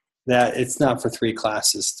about that. It's not for 3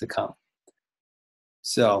 classes to come.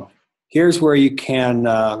 So here's where you can,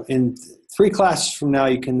 in 3 classes from now,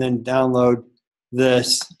 you can then download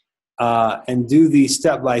this and do these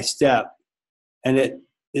step by step. And it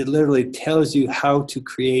literally tells you how to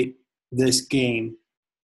create this game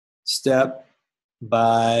step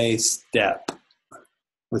by step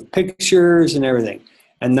with pictures and everything.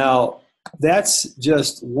 And now that's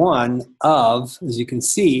just one of, as you can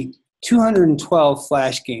see, 212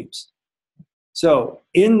 Flash games. So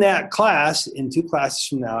in that class, in 2 classes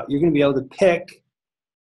from now, you're going to be able to pick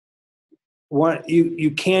one.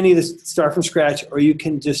 You can either start from scratch, or you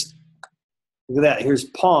can just, look at that, here's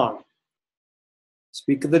Pong,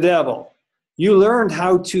 Speak of the Devil. You learned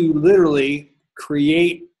how to literally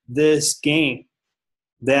create this game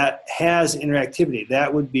that has interactivity.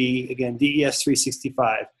 That would be, again,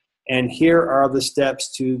 DES246. And here are the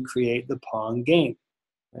steps to create the Pong game.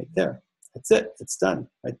 Right there. That's it. It's done.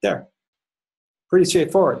 Right there. Pretty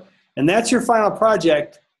straightforward. And that's your final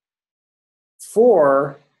project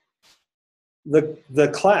for the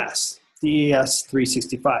class,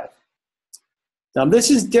 DES246. Now,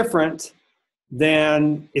 this is different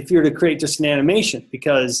than if you were to create just an animation,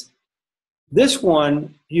 because this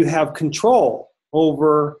one, you have control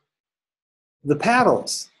over the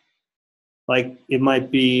paddles. Like it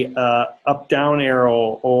might be a up-down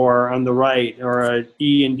arrow or on the right, or a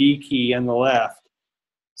E and D key on the left.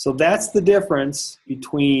 So that's the difference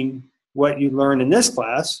between what you learn in this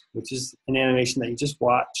class, which is an animation that you just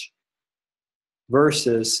watch,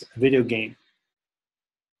 versus a video game.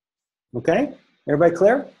 Okay? Everybody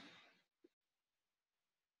clear?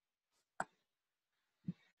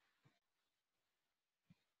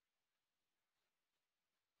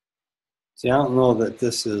 See, I don't know that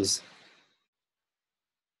this is,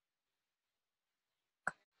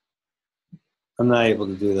 I'm not able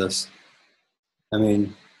to do this. I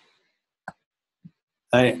mean,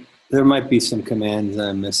 there might be some commands that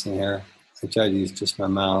I'm missing here. I tried to use just my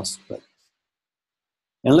mouse, but,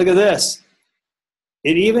 and look at this.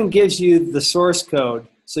 It even gives you the source code,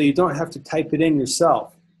 so you don't have to type it in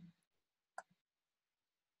yourself.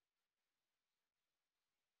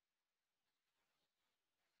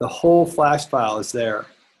 The whole Flash file is there.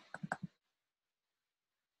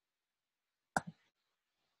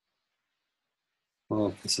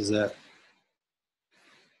 Oh, this is it.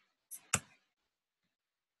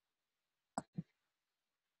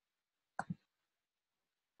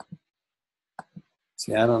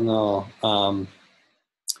 See, I don't know.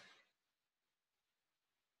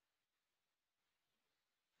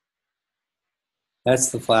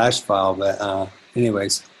 That's the Flash file, but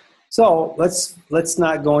anyways. So let's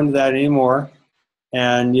not go into that anymore.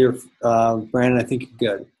 And you're, Brandon, I think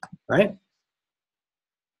you're good, right?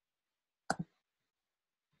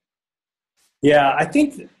 Yeah, I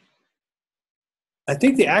think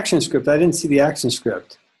the action script, I didn't see the action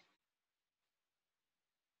script.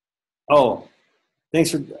 Oh,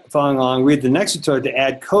 thanks for following along. Read the next tutorial to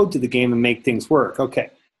add code to the game and make things work.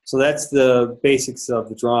 Okay, so that's the basics of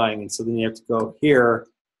the drawing. And so then you have to go here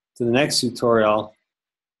to the next tutorial,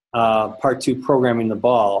 part 2, programming the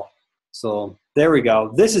ball. So there we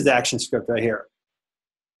go. This is the action script right here.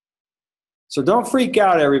 So don't freak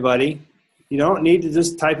out, everybody. You don't need to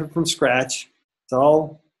just type it from scratch. It's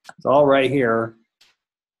all right here.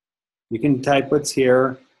 You can type what's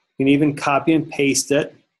here. You can even copy and paste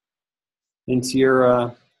it into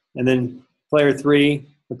your, and then player 3,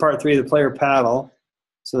 the part 3 of the player paddle.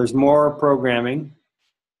 So there's more programming.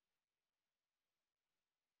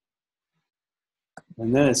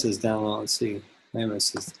 And then it says download, let's see. Wait a minute, it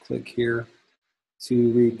says click here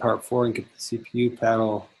to read part 4 and get the CPU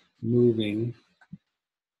paddle moving.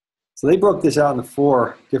 So they broke this out into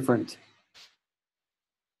 4 different,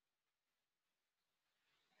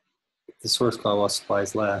 the source code while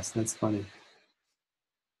supplies last. That's funny.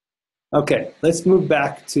 Okay, let's move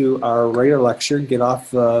back to our regular lecture. Get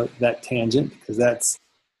off that tangent, because that's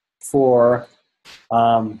for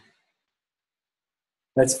a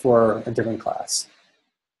different class.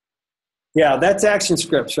 Yeah, that's action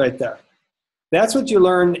scripts right there. That's what you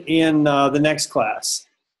learn in the next class.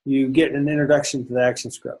 You get an introduction to the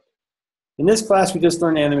action script. In this class, we just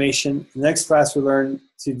learned animation. The next class, we learn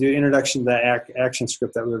to do introduction to the action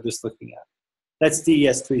script that we were just looking at. That's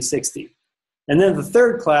DES246. And then the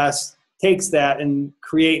third class takes that and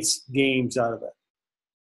creates games out of it.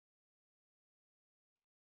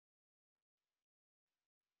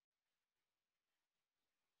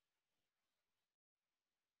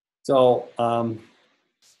 So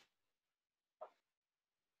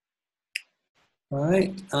All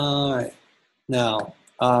right. All right. Now,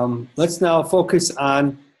 let's now focus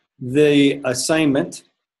on the assignment.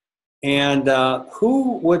 And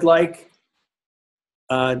who would like,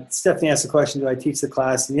 Stephanie asked the question, do I teach the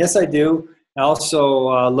class? And yes, I do.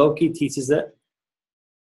 Also, Loki teaches it.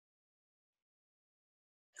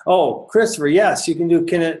 Oh, Christopher, yes, you can do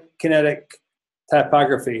kinetic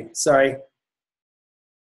typography. Sorry.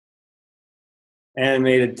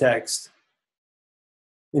 Animated text.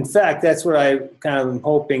 In fact, that's what I kind of am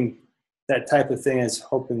hoping, that type of thing is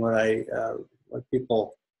hoping what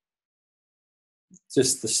people,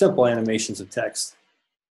 just the simple animations of text.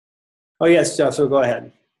 Oh, yes, Joshua, go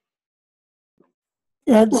ahead.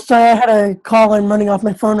 Yeah, sorry, I had a call. I'm running off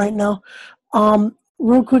my phone right now.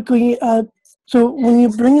 Real quickly, so when you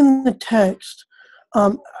bring in the text,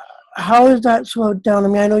 how is that slowed down? I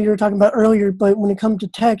mean, I know you were talking about earlier, but when it comes to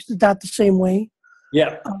text, is that the same way?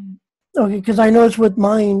 Yeah. Okay, because I noticed with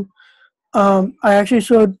mine, I actually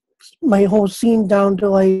slowed my whole scene down to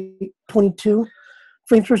like 22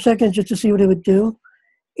 frames per second just to see what it would do,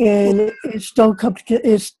 and it still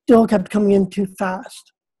kept coming in too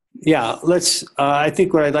fast. Yeah, let's, I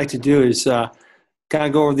think what I'd like to do is kind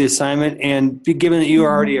of go over the assignment, and given that you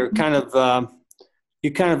already are kind of,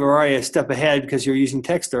 you kind of are already a step ahead because you're using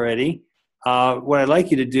text already, what I'd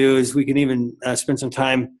like you to do is we can even spend some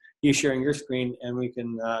time you sharing your screen, and we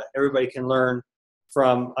can, everybody can learn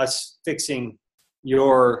from us fixing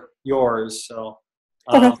yours. So,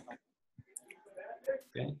 Okay.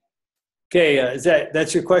 okay. Okay,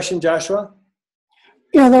 that's your question, Joshua?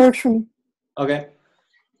 Yeah, that works for me. Okay.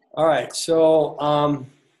 All right. So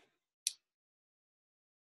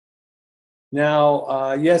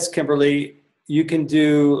now, yes, Kimberly, you can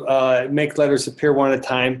do make letters appear one at a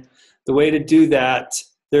time. The way to do that,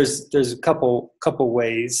 there's a couple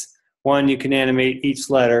ways. One, you can animate each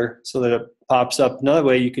letter so that it pops up. Another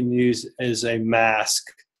way you can use is a mask.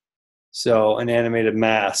 So an animated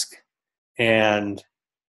mask, and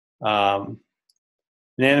an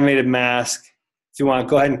animated mask. If you want,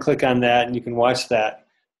 go ahead and click on that, and you can watch that.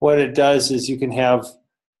 What it does is you can have,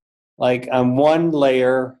 like, on one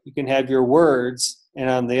layer, you can have your words, and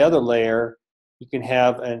on the other layer, you can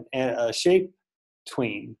have a shape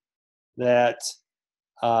tween that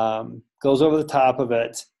goes over the top of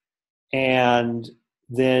it, and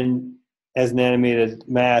then as an animated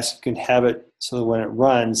mask, you can have it so that when it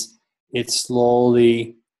runs, it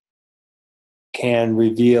slowly can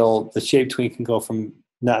reveal, the shape tween can go from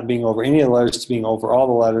not being over any of the letters to being over all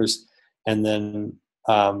the letters, and then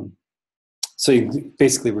so it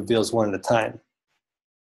basically reveals one at a time.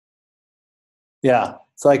 Yeah,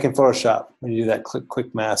 it's like in Photoshop when you do that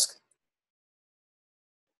quick mask.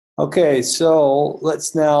 Okay, so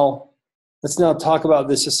let's now talk about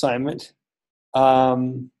this assignment.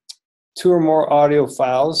 2 or more audio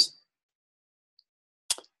files.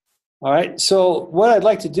 All right, so what I'd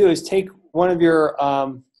like to do is take one of your,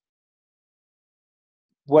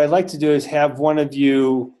 what I'd like to do is have one of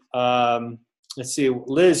you, let's see,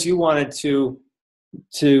 Liz, you wanted to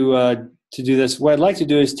do this. What I'd like to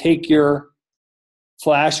do is take your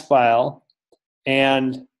Flash file,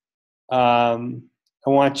 and I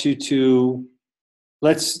want you to,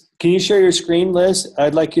 can you share your screen, Liz?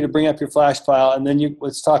 I'd like you to bring up your Flash file, and then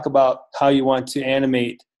let's talk about how you want to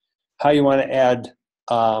animate, how you want to add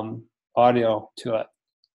audio to it.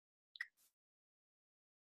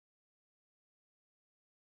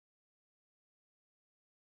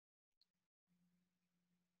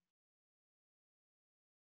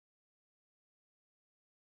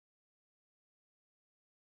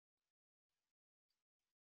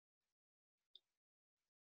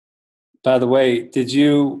 By the way,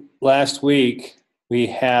 last week we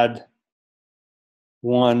had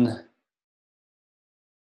one,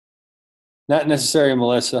 not necessarily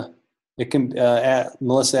Melissa. It can,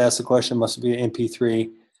 Melissa asked the question, must be an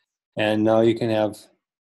MP3, and now you can have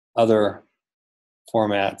other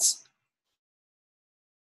formats.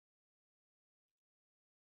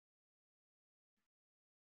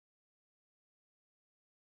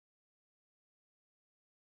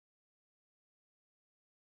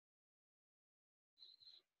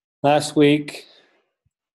 Last week,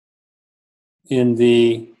 in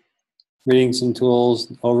the readings and tools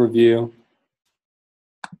overview,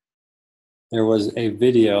 there was a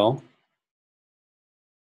video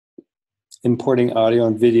importing audio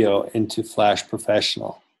and video into Flash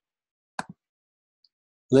Professional.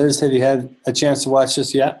 Liz, have you had a chance to watch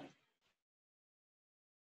this yet?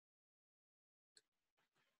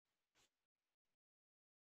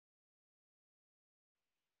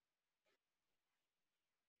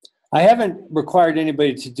 I haven't required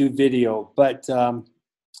anybody to do video, but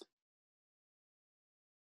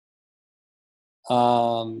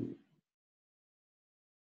I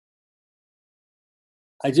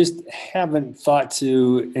just haven't thought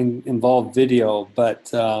to involve video,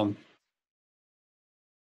 but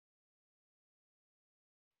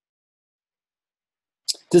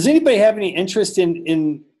does anybody have any interest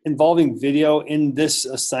in involving video in this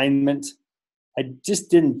assignment? I just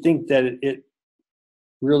didn't think that it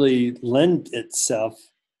really lent itself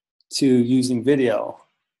to using video.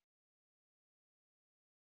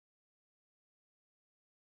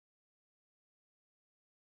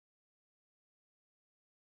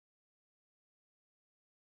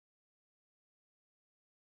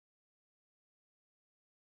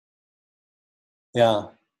 Yeah,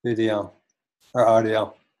 video or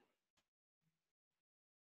audio.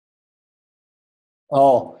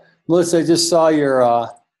 Oh, Melissa, I just saw your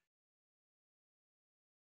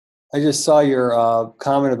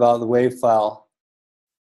comment about the WAV file,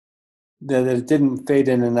 that it didn't fade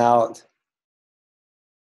in and out.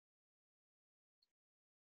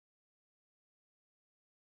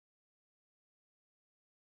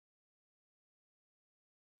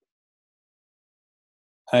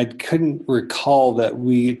 I couldn't recall that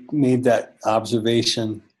we made that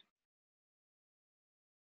observation.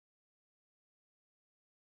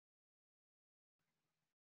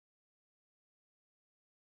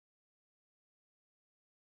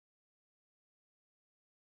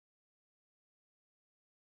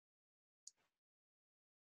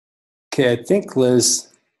 Okay, I think Liz,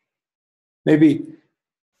 maybe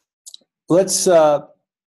let's, I'm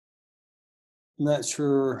not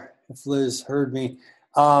sure if Liz heard me.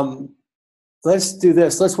 Let's do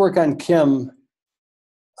this. Let's work on Kim.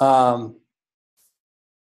 Oh,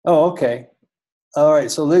 okay. All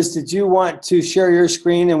right, so Liz, did you want to share your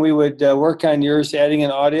screen and we would work on yours adding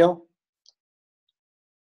an audio?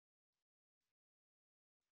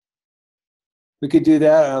 We could do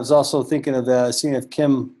that. I was also thinking of seeing if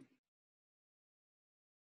Kim.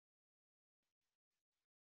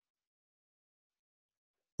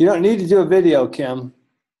 You don't need to do a video, Kim.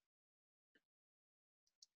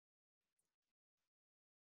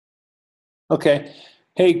 Okay.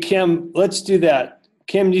 Hey, Kim, let's do that.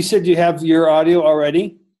 Kim, you said you have your audio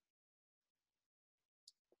already?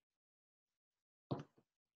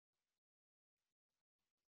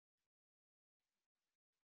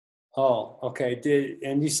 Oh, okay.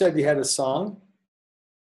 And you said you had a song?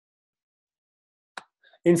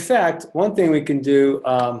 In fact, one thing we can do,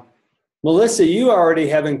 Melissa, you already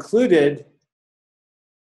have included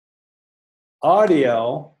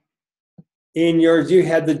audio in yours. You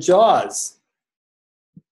had the JAWS.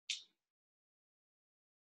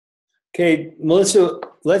 Okay, Melissa,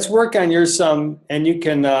 let's work on yours some, and you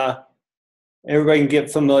can, everybody can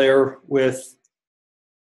get familiar with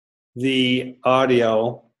the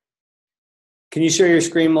audio. Can you share your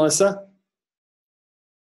screen, Melissa?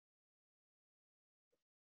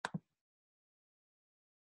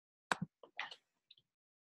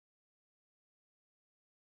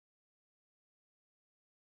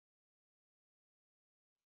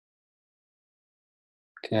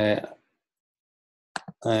 Okay,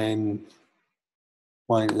 there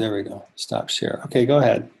we go, stop share. Okay, go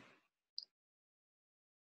ahead.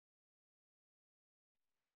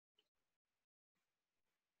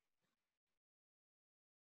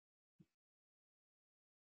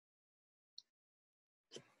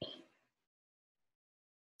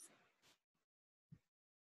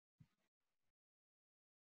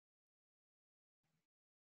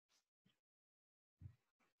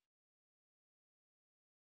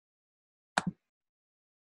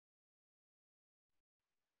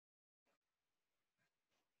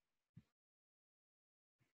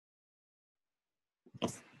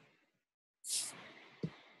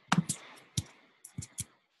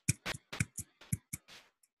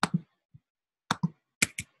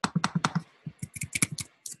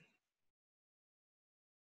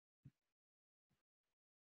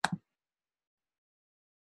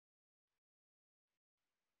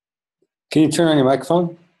 Can you turn on your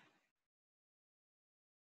microphone?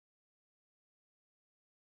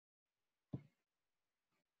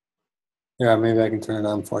 Yeah, maybe I can turn it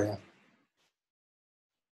on for you.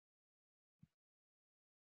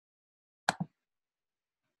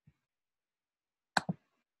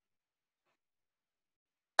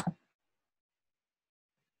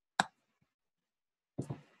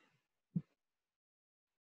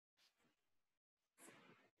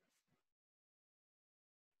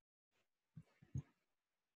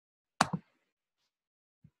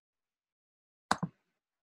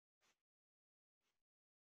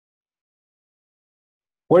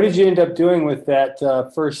 What did you end up doing with that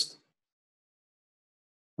first?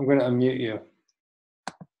 I'm going to unmute you.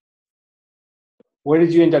 What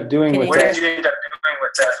did you end up doing Can with you that? hear?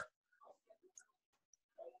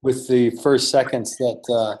 With the first seconds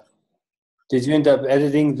that, did you end up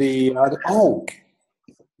editing the, oh,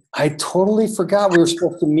 I totally forgot we were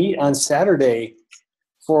supposed to meet on Saturday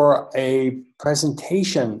for a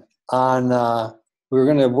presentation on, we were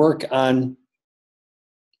going to work on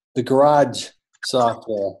the garage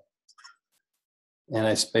software. And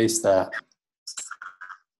I spaced that.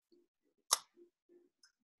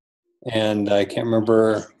 And I can't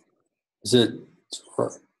remember, is it,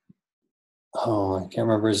 oh, I can't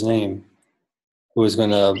remember his name, who was going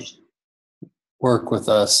to work with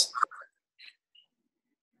us.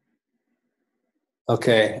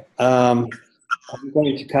 Okay, I'm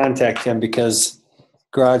going to contact him because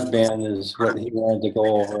GarageBand is what he wanted to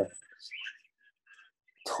go over.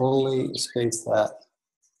 Totally spaced that.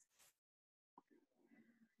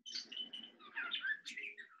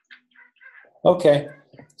 Okay,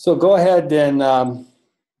 so go ahead and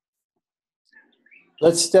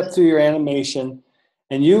let's step through your animation.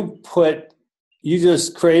 And you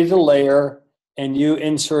just created a layer and you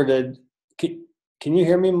inserted, can you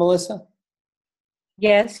hear me, Melissa?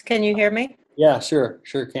 Yes, can you hear me? Yeah, sure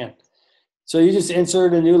can. So you just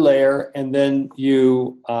insert a new layer and then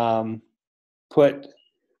you put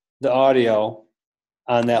the audio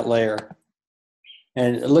on that layer.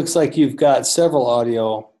 And it looks like you've got several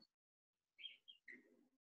audio.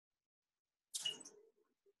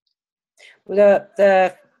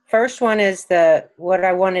 The first one is what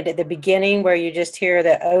I wanted at the beginning, where you just hear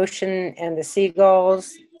the ocean and the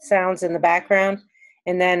seagulls sounds in the background.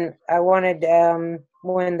 And then I wanted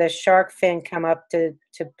when the shark fin come up to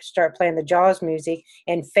start playing the Jaws music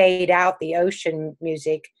and fade out the ocean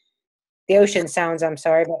music, the ocean sounds, I'm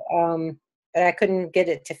sorry, but I couldn't get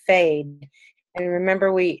it to fade. And remember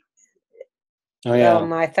Oh yeah.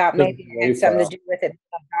 I thought maybe it had something to do with it,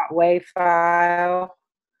 .wav file.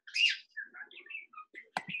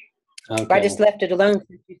 Okay. I just left it alone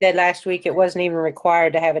since you said last week it wasn't even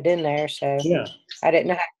required to have it in there, so Yeah. I didn't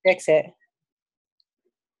know how to fix it.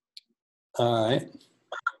 All right.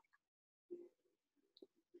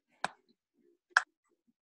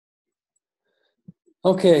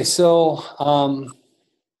 Okay, so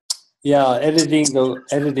yeah, editing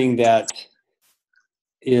that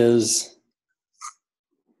is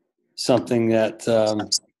something that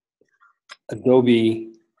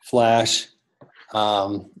Adobe Flash.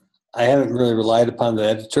 I haven't really relied upon the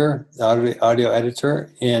editor, the audio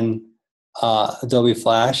editor in Adobe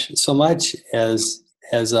Flash so much as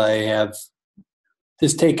I have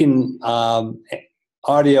just taken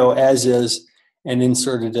audio as is and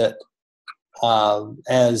inserted it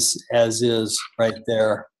as is right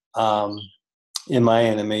there in my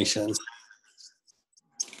animations.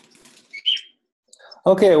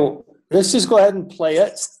 Okay, well, let's just go ahead and play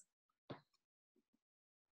it.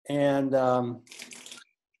 And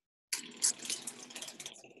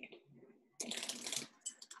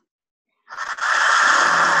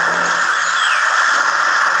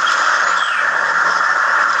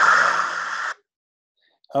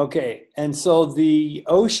okay, and so the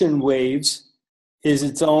ocean waves is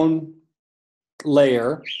its own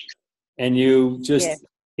layer, and you just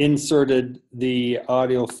inserted the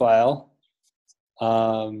audio file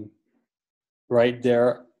right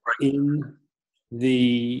there in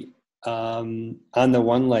the on the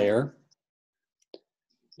one layer.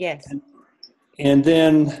 Yes. And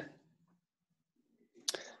then,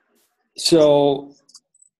 so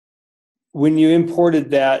when you imported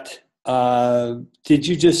that, did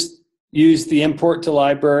you just use the import to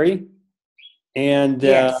library? And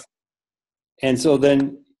Yes. And so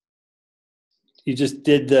then you just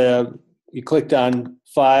did you clicked on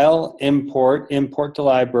File, Import to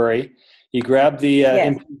Library. You grabbed the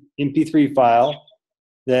Yes. MP3 file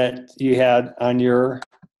that you had on your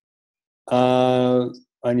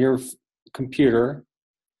computer,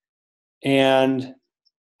 and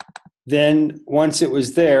then once it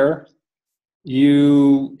was there,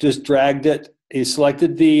 you just dragged it. You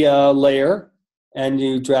selected the layer, and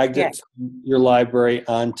you dragged it from your library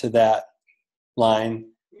onto that line,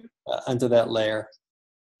 onto that layer.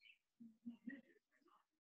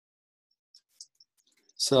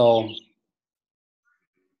 So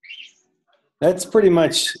that's pretty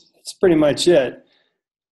much it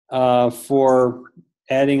for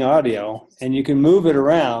adding audio, and you can move it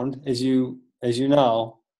around as you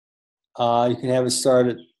know. You can have it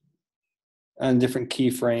started on a different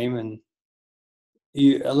keyframe, and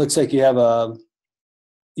it looks like you have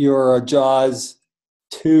your Jaws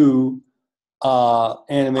 2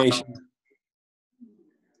 animation.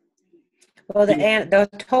 Well, the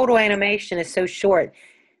total animation is so short.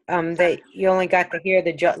 that you only got to hear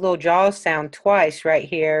the little jaws sound twice right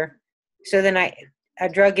here. So then I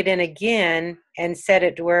drug it in again and set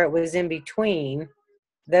it to where it was in between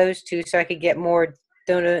those two, so I could get more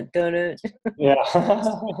donut donut. Yeah.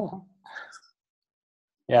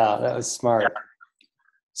 Yeah, that was smart.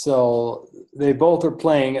 So they both are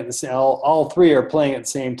playing at the same. All three are playing at the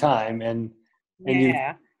same time, and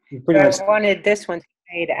Yeah. you pretty much. I wanted this one to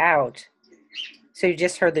fade out, so you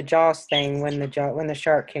just heard the jaws thing when the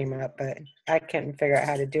shark came up, but I couldn't figure out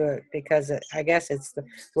how to do it because I guess it's the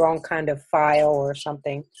wrong kind of file or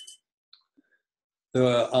something.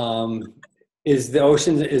 Is the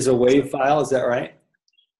ocean is a wave file? Is that right?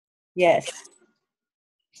 Yes.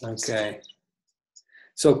 Okay.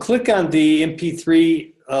 So click on the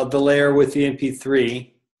MP3, the layer with the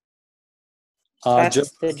MP3.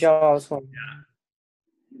 That's the jaws one.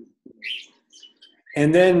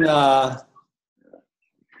 And then the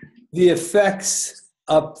effects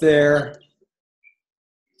up there.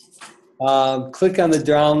 Click on the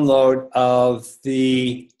download of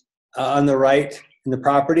the on the right in the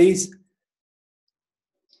properties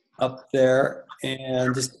up there,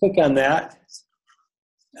 and just click on that,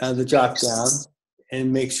 the drop down,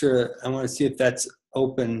 and make sure. I want to see if that's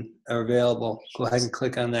open or available. Go ahead and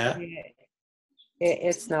click on that.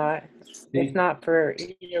 It's not. It's not for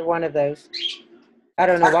either one of those. I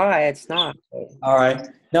don't know why it's not. All right.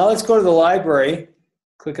 Now let's go to the library.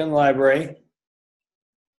 Click on the library.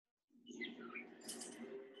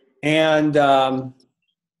 And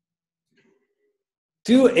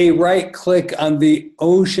do a right click on the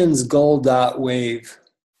ocean's gold.wave.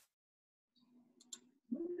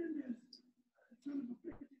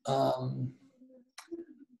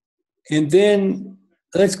 And then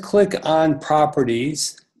let's click on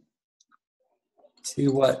properties. See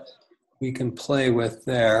what we can play with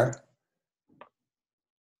there.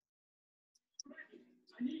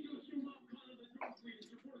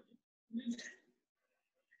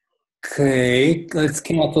 Okay, let's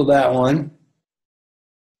cancel that one.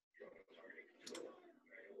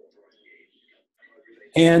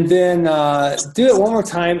 And then do it one more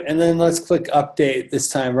time, and then let's click update this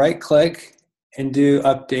time. Right click and do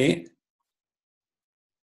update.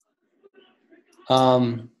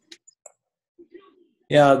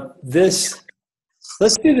 Yeah, let's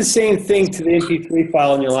do the same thing to the MP3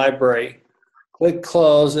 file in your library. Click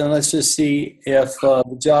close, and let's just see if the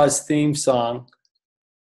JAWS theme song.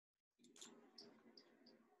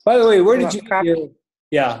 By the way, where did you get your,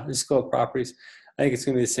 yeah, let's go with properties. I think it's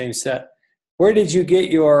going to be the same set. Where did you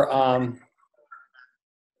get your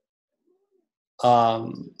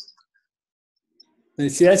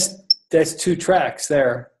let's see, that's 2 tracks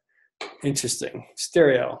there. Interesting.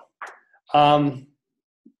 Stereo. Where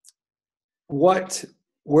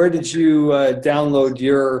did you download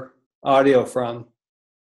your audio from?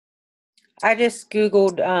 I just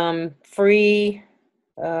Googled free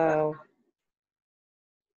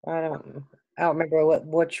I don't remember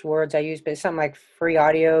which words I used, but it's something like free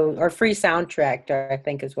audio or free soundtrack, I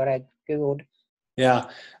think is what I Googled. Yeah,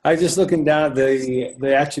 I was just looking down at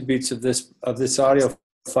the attributes of this audio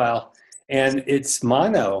file, and it's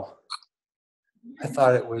mono. I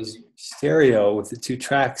thought it was stereo with the 2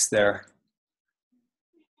 tracks there.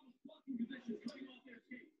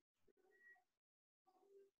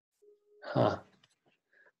 Huh.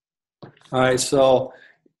 All right, so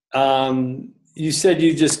you said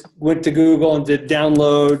you just went to Google and did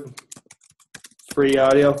download free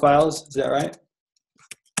audio files. Is that right?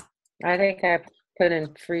 I think I put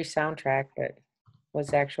in free soundtrack, but was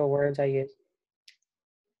the actual words I used.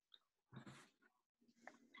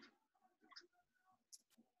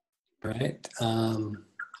 Right.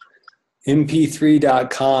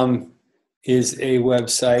 MP3.com is a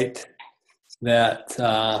website that,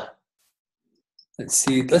 let's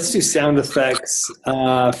see, let's do sound effects.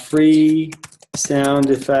 Free sound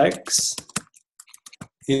effects,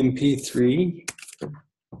 MP3.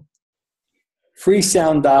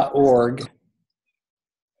 Freesound.org.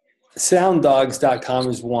 Sounddogs.com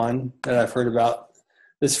is one that I've heard about.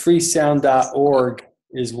 This freesound.org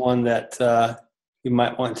is one that you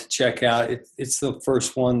might want to check out. It's the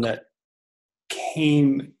first one that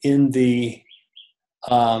came in the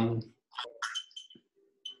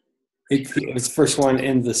it was the first one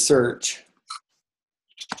in the search.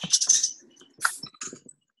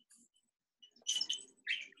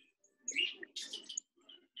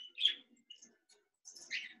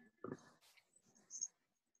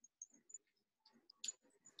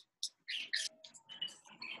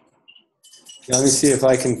 Let me see if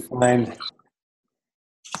I can find.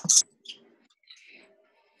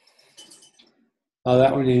 Oh,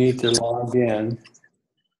 that one you need to log in.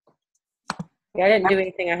 Yeah, I didn't do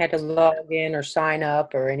anything. I had to log in or sign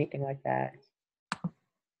up or anything like that.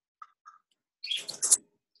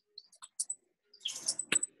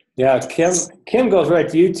 Yeah, Kim goes right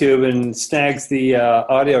to YouTube and snags the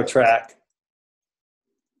audio track,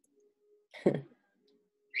 the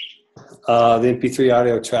MP3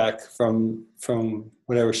 audio track from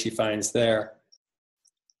whatever she finds there.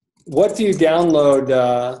 What do you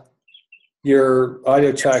download your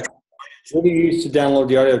audio track? What do you use to download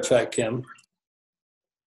the audio track, Kim?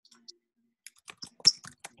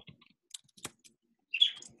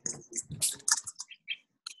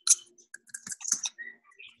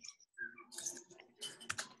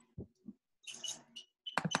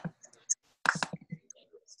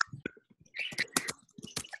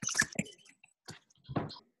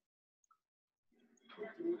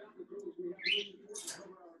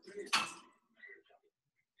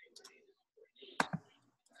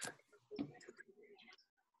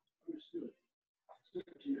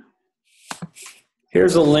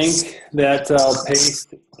 Here's a link that I'll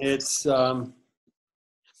paste. It's it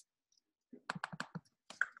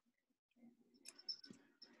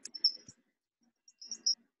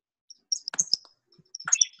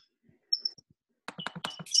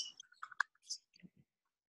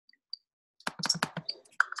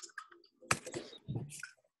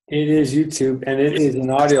is YouTube, and it is an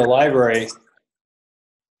audio library.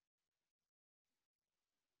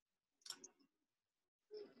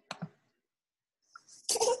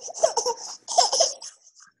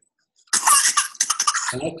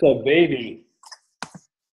 And that's a baby.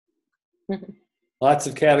 Lots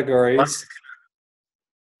of categories.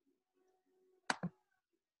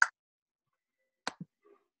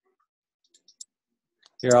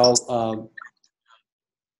 Here,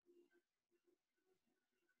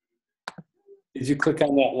 did you click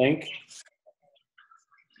on that link?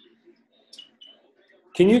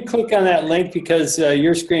 Can you click on that link, because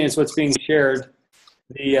your screen is what's being shared?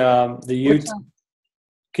 The YouTube.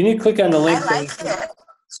 Can you click on the link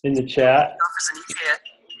in the chat?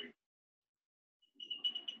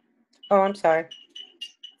 Oh, I'm sorry.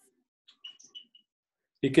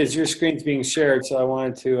 Because your screen's being shared, so I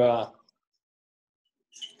wanted to.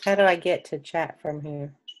 How do I get to chat from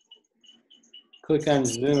here? Click on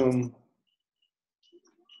Zoom.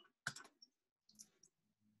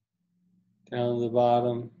 Down to the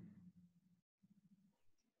bottom.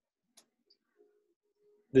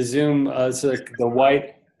 The Zoom, it's like the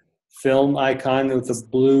white film icon with the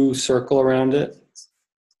blue circle around it.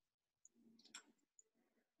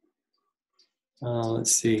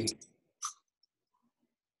 Let's see.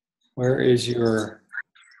 Where is your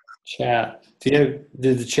chat? Did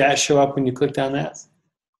the chat show up when you clicked on that?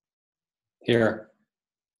 Here.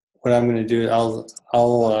 What I'm going to do, I'll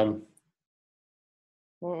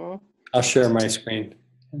share my screen,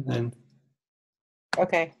 and then.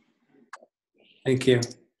 Okay. Thank you.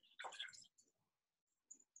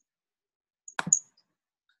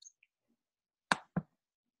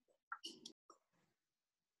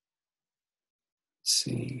 Let's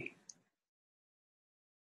see.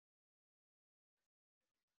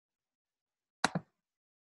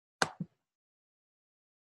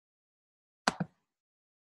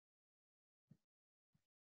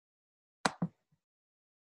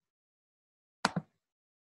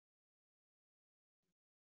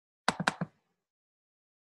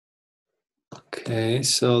 Okay,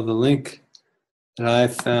 so the link that I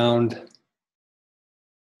found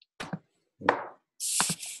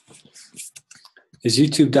is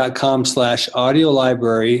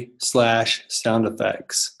youtube.com/audiolibrary/sound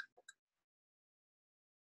effects.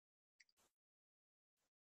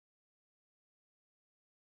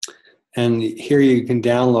 And here you can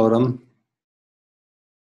download them.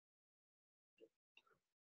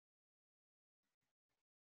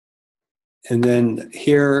 And then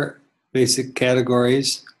here, basic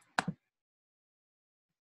categories.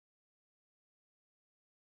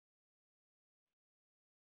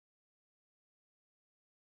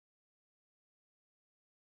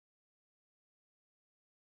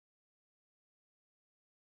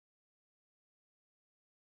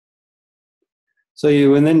 So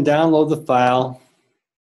you and then download the file.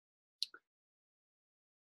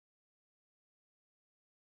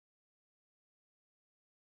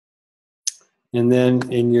 And then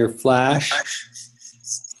in your flash,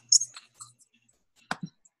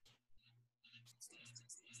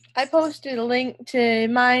 I posted a link to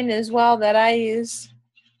mine as well that I use.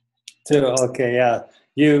 okay, yeah.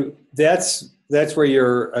 That's where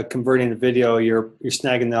you're converting the video. You're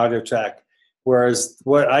snagging the audio track. Whereas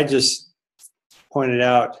what I just pointed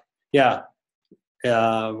out,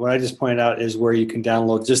 what I just pointed out is where you can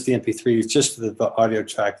download just the MP3s, just for the audio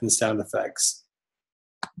track and sound effects.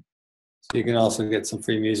 So you can also get some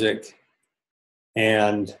free music.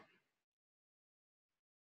 And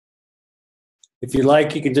if you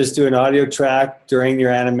like, you can just do an audio track during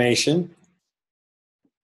your animation.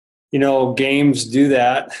 You know, games do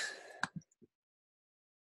that.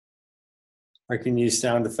 I can use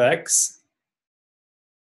sound effects.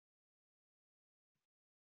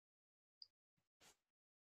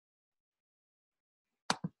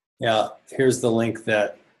 Yeah, here's the link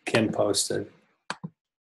that Kim posted.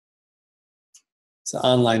 It's an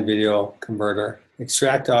online video converter.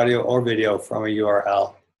 Extract audio or video from a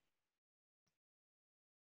URL.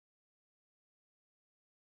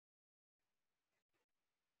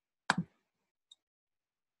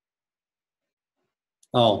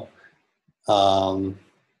 Oh,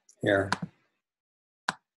 here.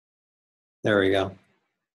 There we go.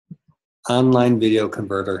 Online video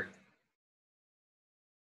converter.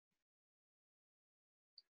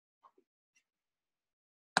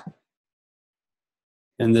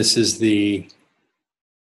 And this is the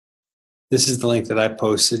link that I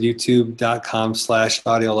posted,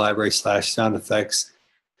 youtube.com/audiolibrary/sound effects.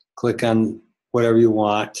 Click on whatever you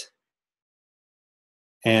want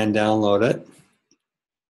and download it.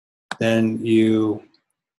 Then you,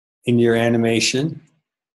 in your animation,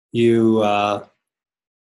 you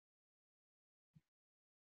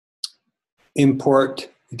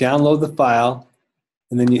download the file,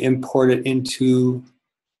 and then you import it into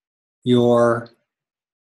your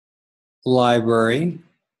library.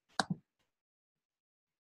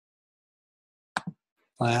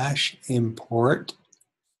 /import,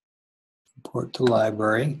 import to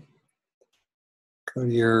library. Go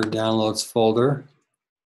to your downloads folder.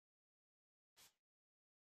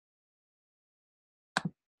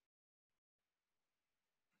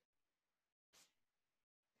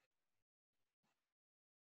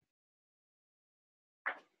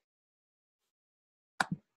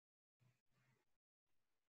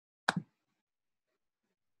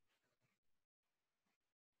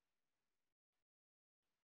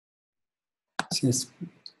 Just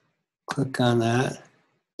click on that,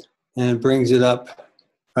 and it brings it up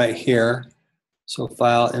right here. So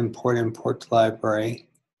file, import to library.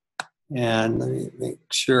 And let me make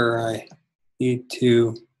sure I need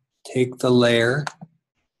to take the layer,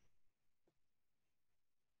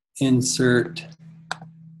 insert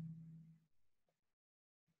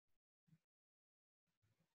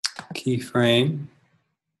keyframe,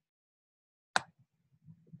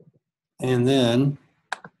 and then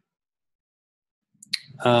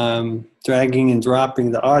dragging and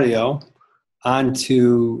dropping the audio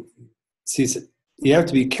onto, see, you have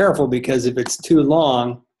to be careful because if it's too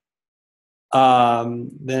long,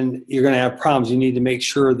 then you're going to have problems. You need to make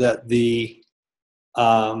sure that the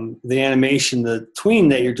animation, the tween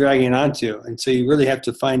that you're dragging onto, and so you really have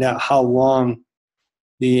to find out how long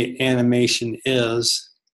the animation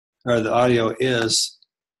is, or the audio is.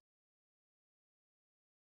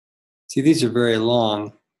 See, these are very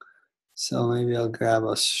long, so maybe I'll grab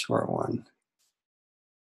a short one.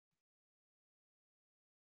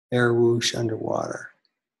 Air whoosh underwater.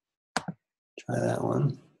 Try that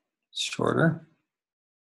one. Shorter.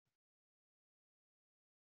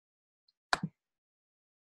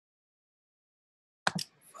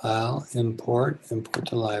 File, import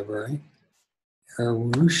to library. Air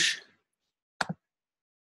whoosh.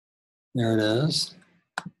 There it is.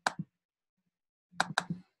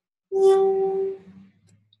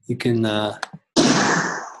 You can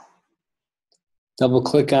double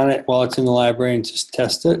click on it while it's in the library and just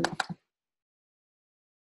test it.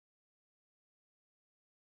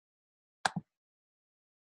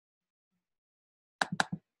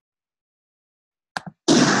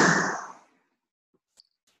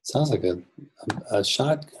 Sounds like a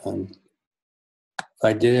shotgun. If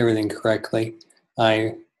I did everything correctly,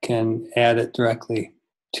 I can add it directly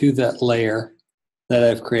to that layer that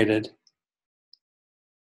I've created.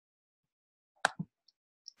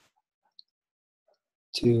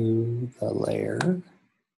 To the layer.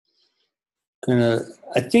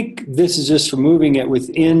 I think this is just removing it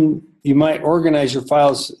within. You might organize your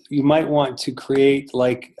files. You might want to create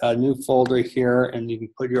like a new folder here, and you can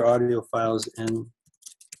put your audio files in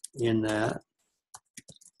that.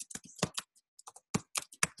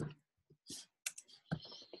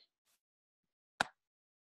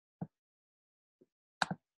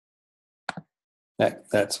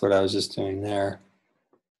 That's what I was just doing there.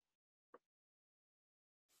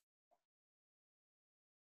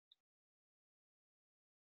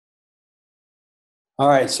 All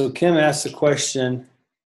right, so Kim asked the question,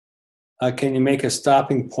 can you make a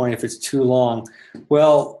stopping point if it's too long?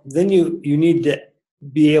 Well, then you need to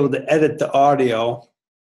be able to edit the audio,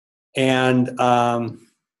 and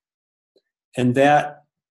And that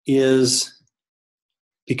is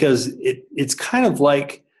because it's kind of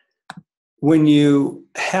like when you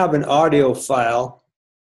have an audio file,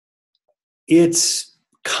 it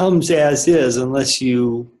comes as is unless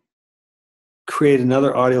you create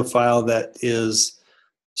another audio file that is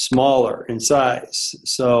smaller in size.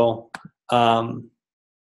 So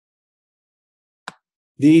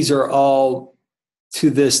these are all to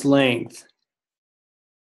this length.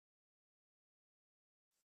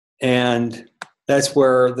 And that's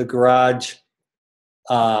where the Garage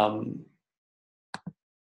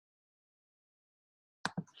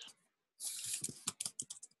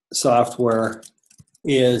software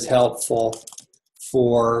is helpful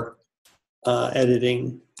for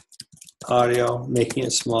editing audio, making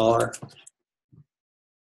it smaller.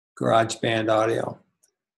 GarageBand Audio.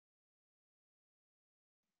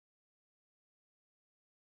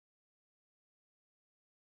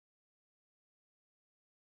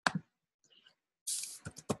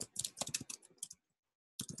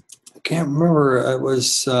 I can't remember. It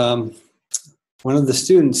was one of the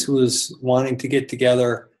students who was wanting to get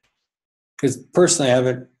together, because personally I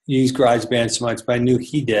haven't used GarageBand so much, but I knew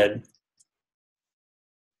he did.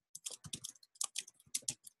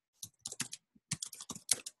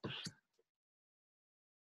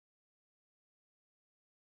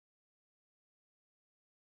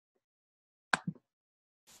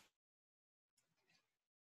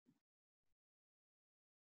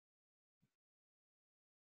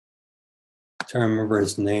 I'm trying to remember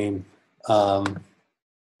his name.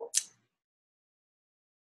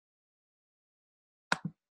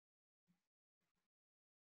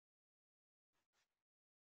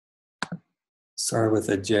 Started with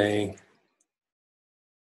a J.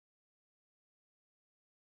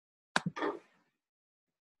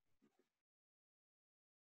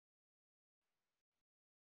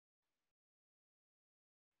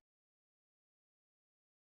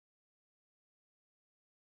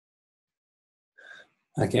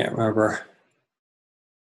 I can't remember.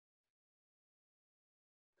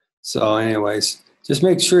 So anyways, just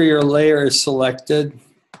make sure your layer is selected.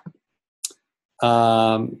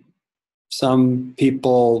 Some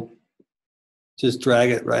people just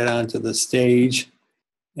drag it right onto the stage,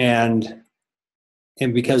 and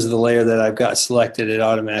because of the layer that I've got selected, it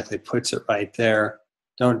automatically puts it right there.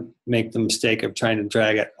 Don't make the mistake of trying to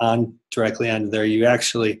drag it on directly onto there. You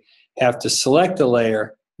actually have to select a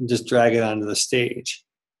layer and just drag it onto the stage.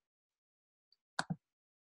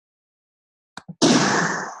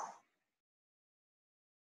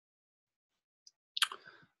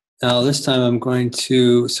 Now this time I'm going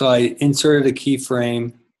to, so I inserted a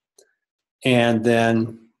keyframe, and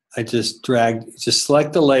then I just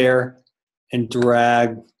select the layer and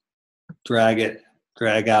drag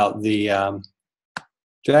out the,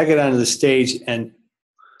 drag it onto the stage, and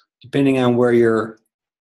depending on where your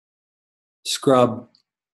scrub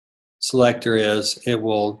selector is, it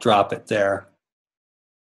will drop it there.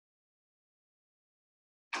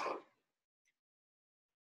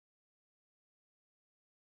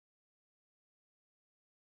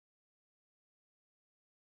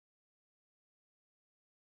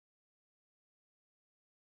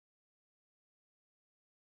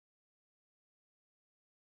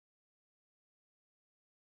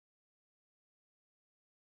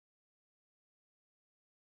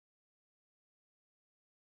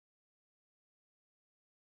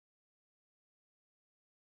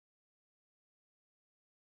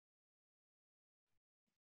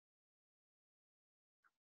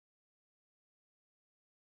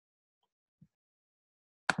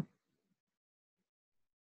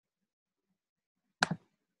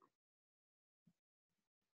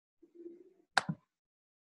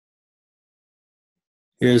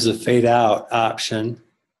 Here's a fade out option.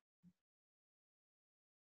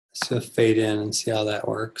 Let's go fade in and see how that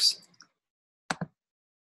works.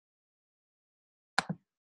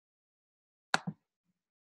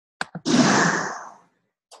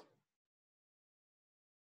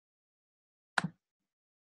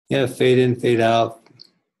 Yeah, fade in, fade out.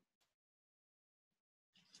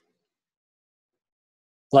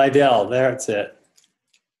 Lydell, that's it.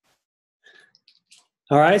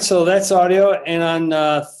 All right, so that's audio, and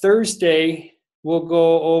on Thursday we'll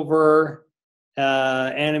go over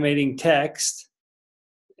animating text.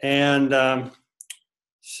 And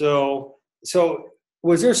so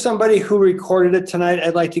was there somebody who recorded it tonight?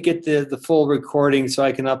 I'd like to get the full recording so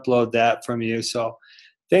I can upload that from you. So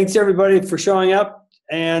thanks everybody for showing up,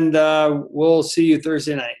 and we'll see you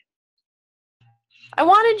Thursday night. I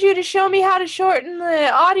wanted you to show me how to shorten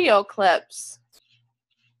the audio clips.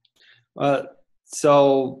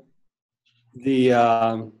 So the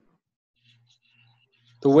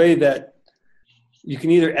way that you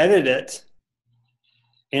can either edit it,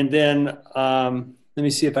 and then let me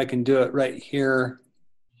see if I can do it right here.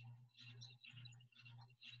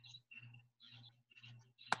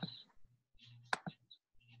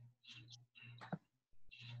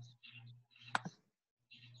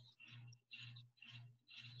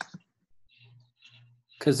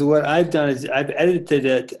 Because what I've done is I've edited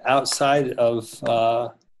it outside of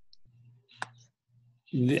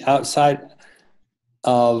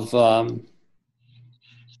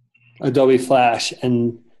Adobe Flash,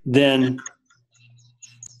 and then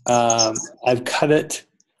I've cut it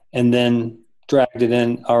and then dragged it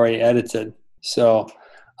in already edited. So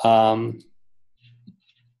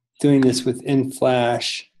doing this within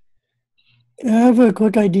Flash. I have a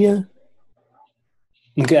quick idea.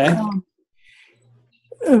 Okay.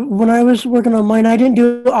 When I was working on mine, I didn't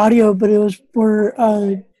do audio, but it was for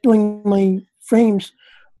doing my frames.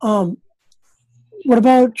 What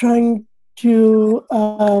about trying to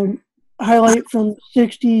highlight from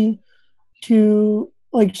 60 to,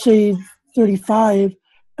 like, say, 35,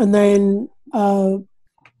 and then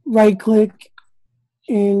right click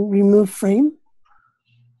and remove frame?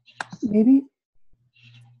 Maybe?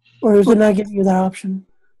 Or is it not giving you that option?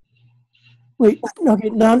 Wait, okay,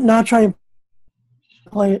 now try and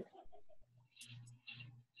play it.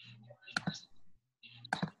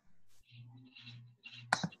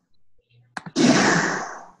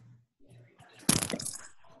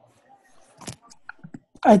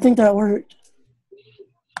 I think that worked.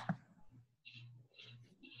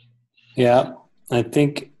 Yeah, I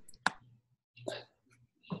think.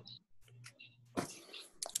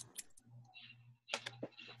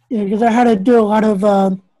 Yeah, because I had to do a lot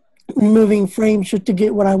of removing frames just to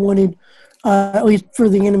get what I wanted, at least for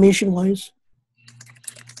the animation wise.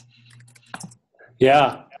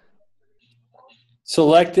 Yeah.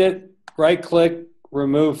 Select it, right click,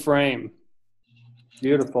 remove frame.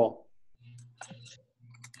 Beautiful.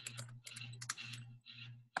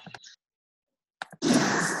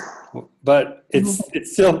 But it's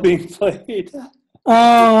still being played.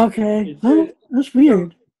 Oh, okay. Oh, that's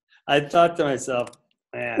weird. I thought to myself,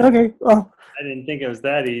 man, Okay, well, I didn't think it was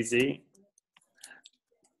that easy.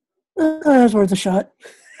 that's worth a shot.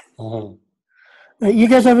 Uh-huh. All right, you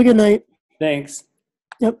guys have a good night. Thanks.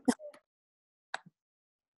 Yep.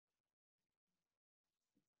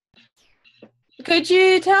 Could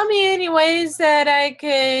you tell me any ways that I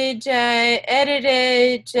could edit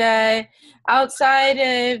it outside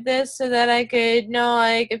of this so that I could know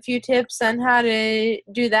like a few tips on how to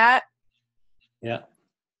do that? Yeah.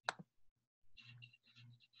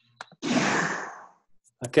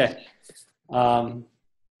 Okay.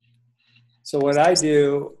 So what I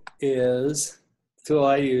do is, the tool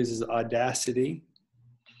I use is Audacity.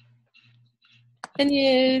 Can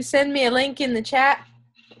you send me a link in the chat?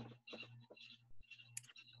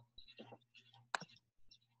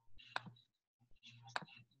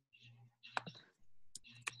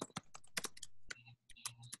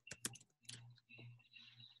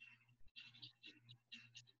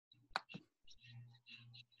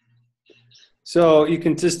 So you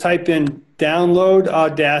can just type in download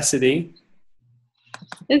Audacity.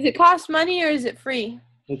 Does it cost money or is it free?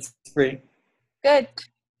 It's free. Good.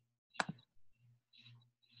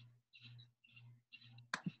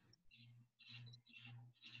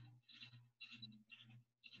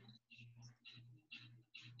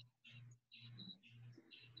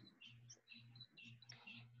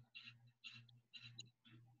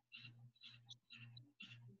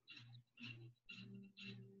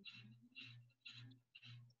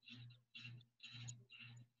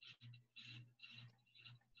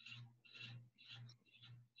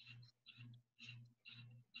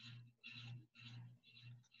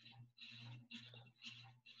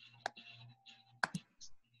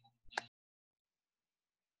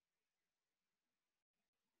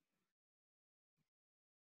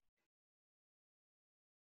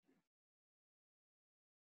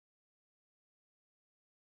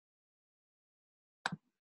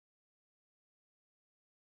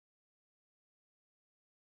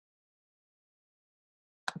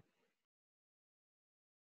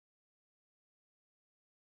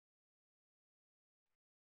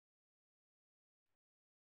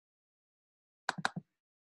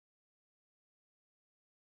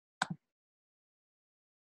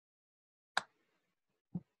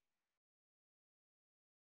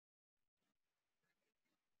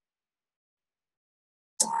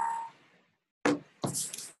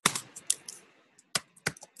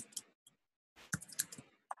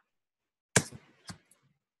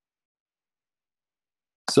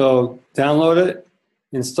 So download it,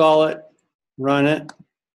 install it, run it.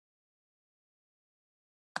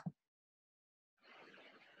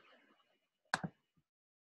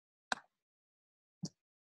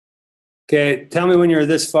 Okay, tell me when you're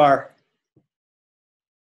this far.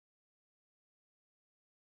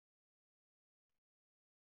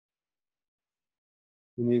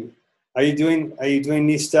 Are you doing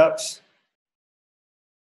these steps?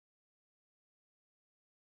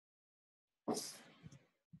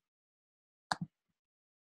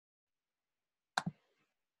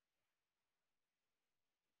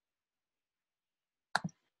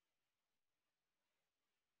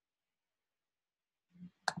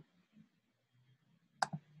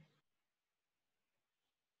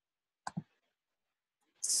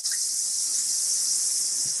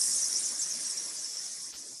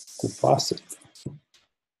 The faucet.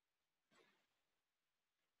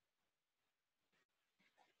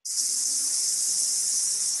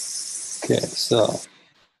 Okay, so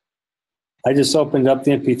I just opened up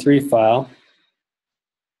the MP3 file.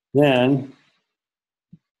 Then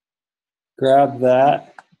grab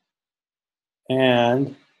that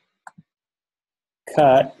and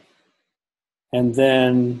cut, and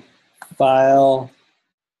then file,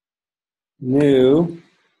 new,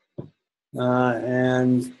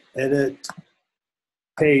 and edit,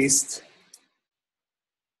 paste,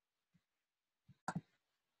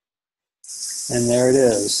 and there it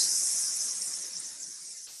is.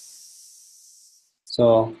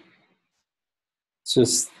 So it's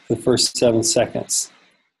just the first 7 seconds.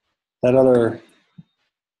 The other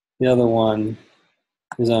one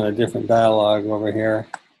is on a different dialogue over here.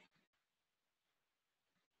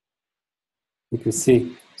 You can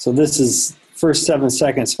see, so this is first 7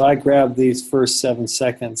 seconds. If I grab these first 7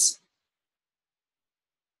 seconds,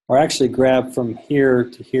 or actually grab from here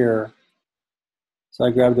to here, so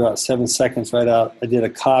I grabbed about 7 seconds right out. I did a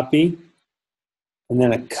copy, and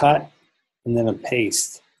then a cut, and then a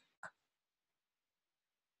paste.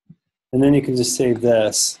 And then you can just save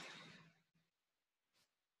this.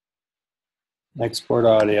 Export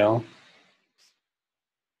audio.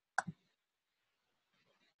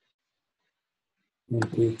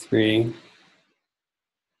 MP3.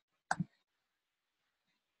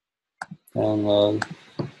 Download.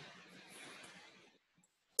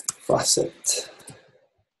 Faucet.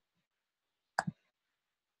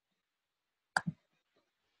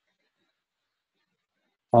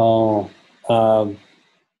 Oh, I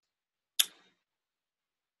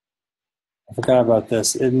forgot about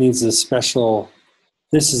this. It needs a special,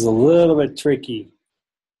 this is a little bit tricky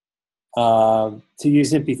to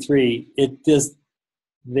use MP3.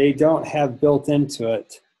 They don't have built into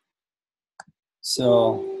it.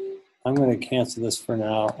 So I'm going to cancel this for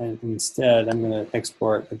now, and instead I'm going to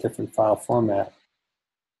export a different file format.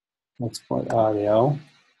 Export audio.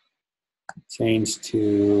 Change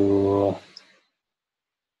to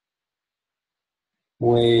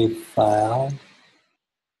WAV file.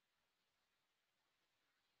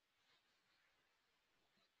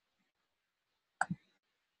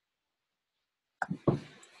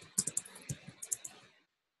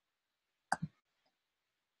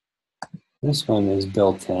 This one is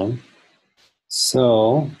built in.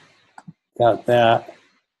 So, got that.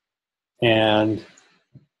 And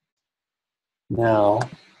now,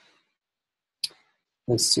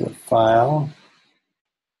 let's do a file,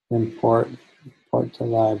 import to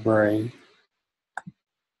library.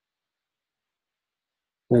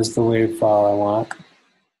 There's the WAV file I want.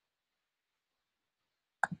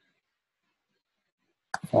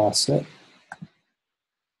 Faucet.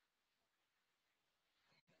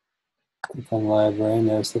 Click on library, and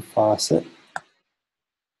there's the faucet.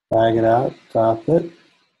 Drag it out, drop it.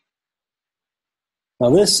 Now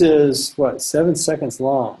this is, what, 7 seconds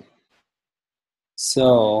long.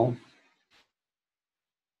 So,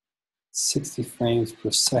 60 frames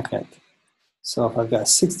per second. So if I've got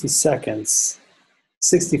 60 seconds,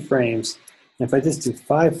 60 frames, and if I just do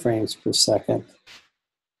 5 frames per second,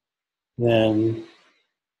 then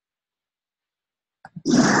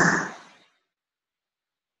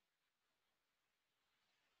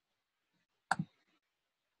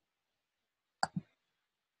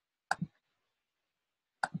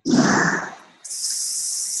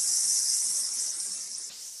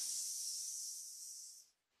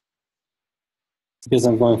because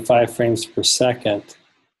I'm going 5 frames per second,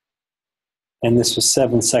 and this was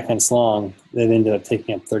 7 seconds long, that ended up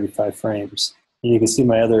taking up 35 frames. And you can see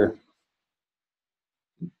my other,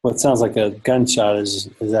 what sounds like a gunshot is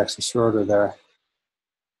actually shorter there.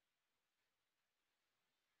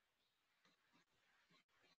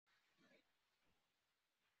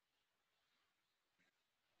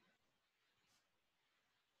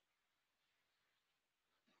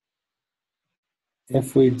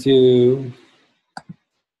 If we do,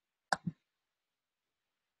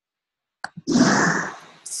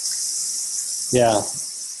 yeah,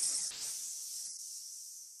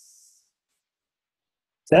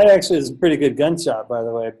 That actually is a pretty good gunshot, by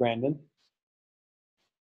the way, Brandon.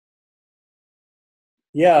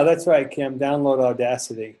 Yeah, that's right, Kim. Download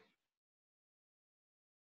Audacity.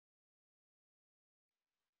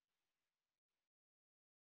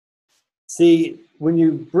 See, when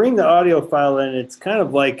you bring the audio file in, it's kind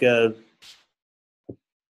of like a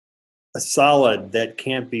solid that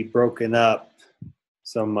can't be broken up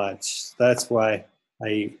so much. That's why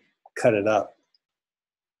I cut it up.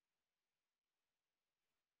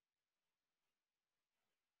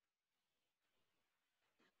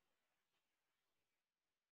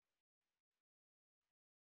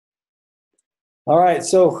 All right,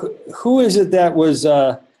 so who is it that was,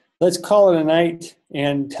 let's call it a night,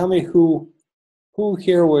 and tell me who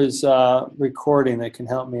here was recording that can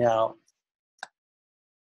help me out.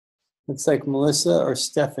 Looks like Melissa or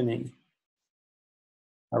Stephanie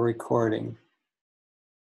are recording.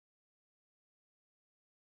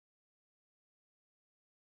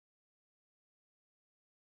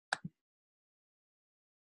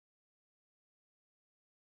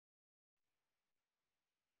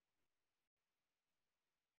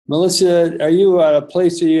 Melissa, are you at a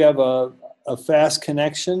place where you have a fast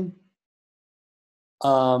connection?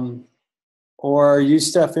 Or are you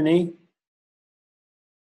Stephanie?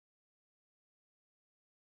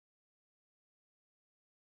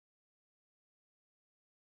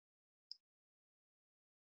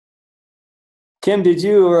 Kim, did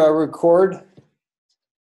you record? I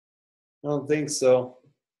don't think so.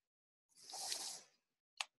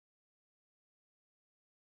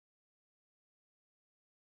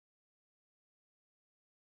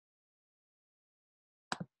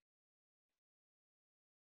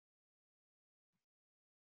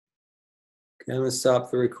 Okay, I'm gonna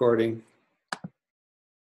stop the recording.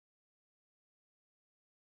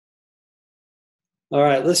 All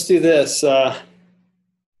right, let's do this.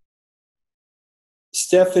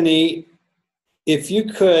 Stephanie, if you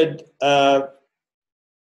could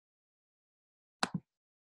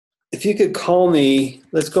call me,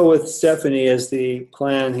 let's go with Stephanie as the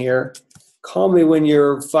plan here. Call me when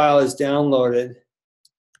your file is downloaded,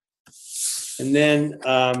 and then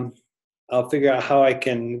I'll figure out how I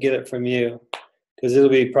can get it from you, because it'll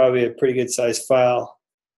be probably a pretty good sized file.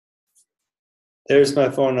 There's my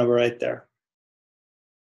phone number right there.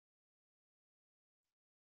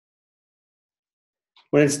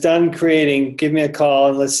 When it's done creating, give me a call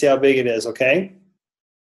and let's see how big it is, okay?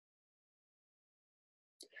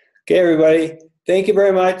 Okay, everybody. Thank you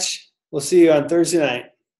very much. We'll see you on Thursday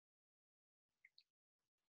night.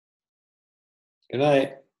 Good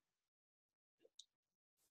night.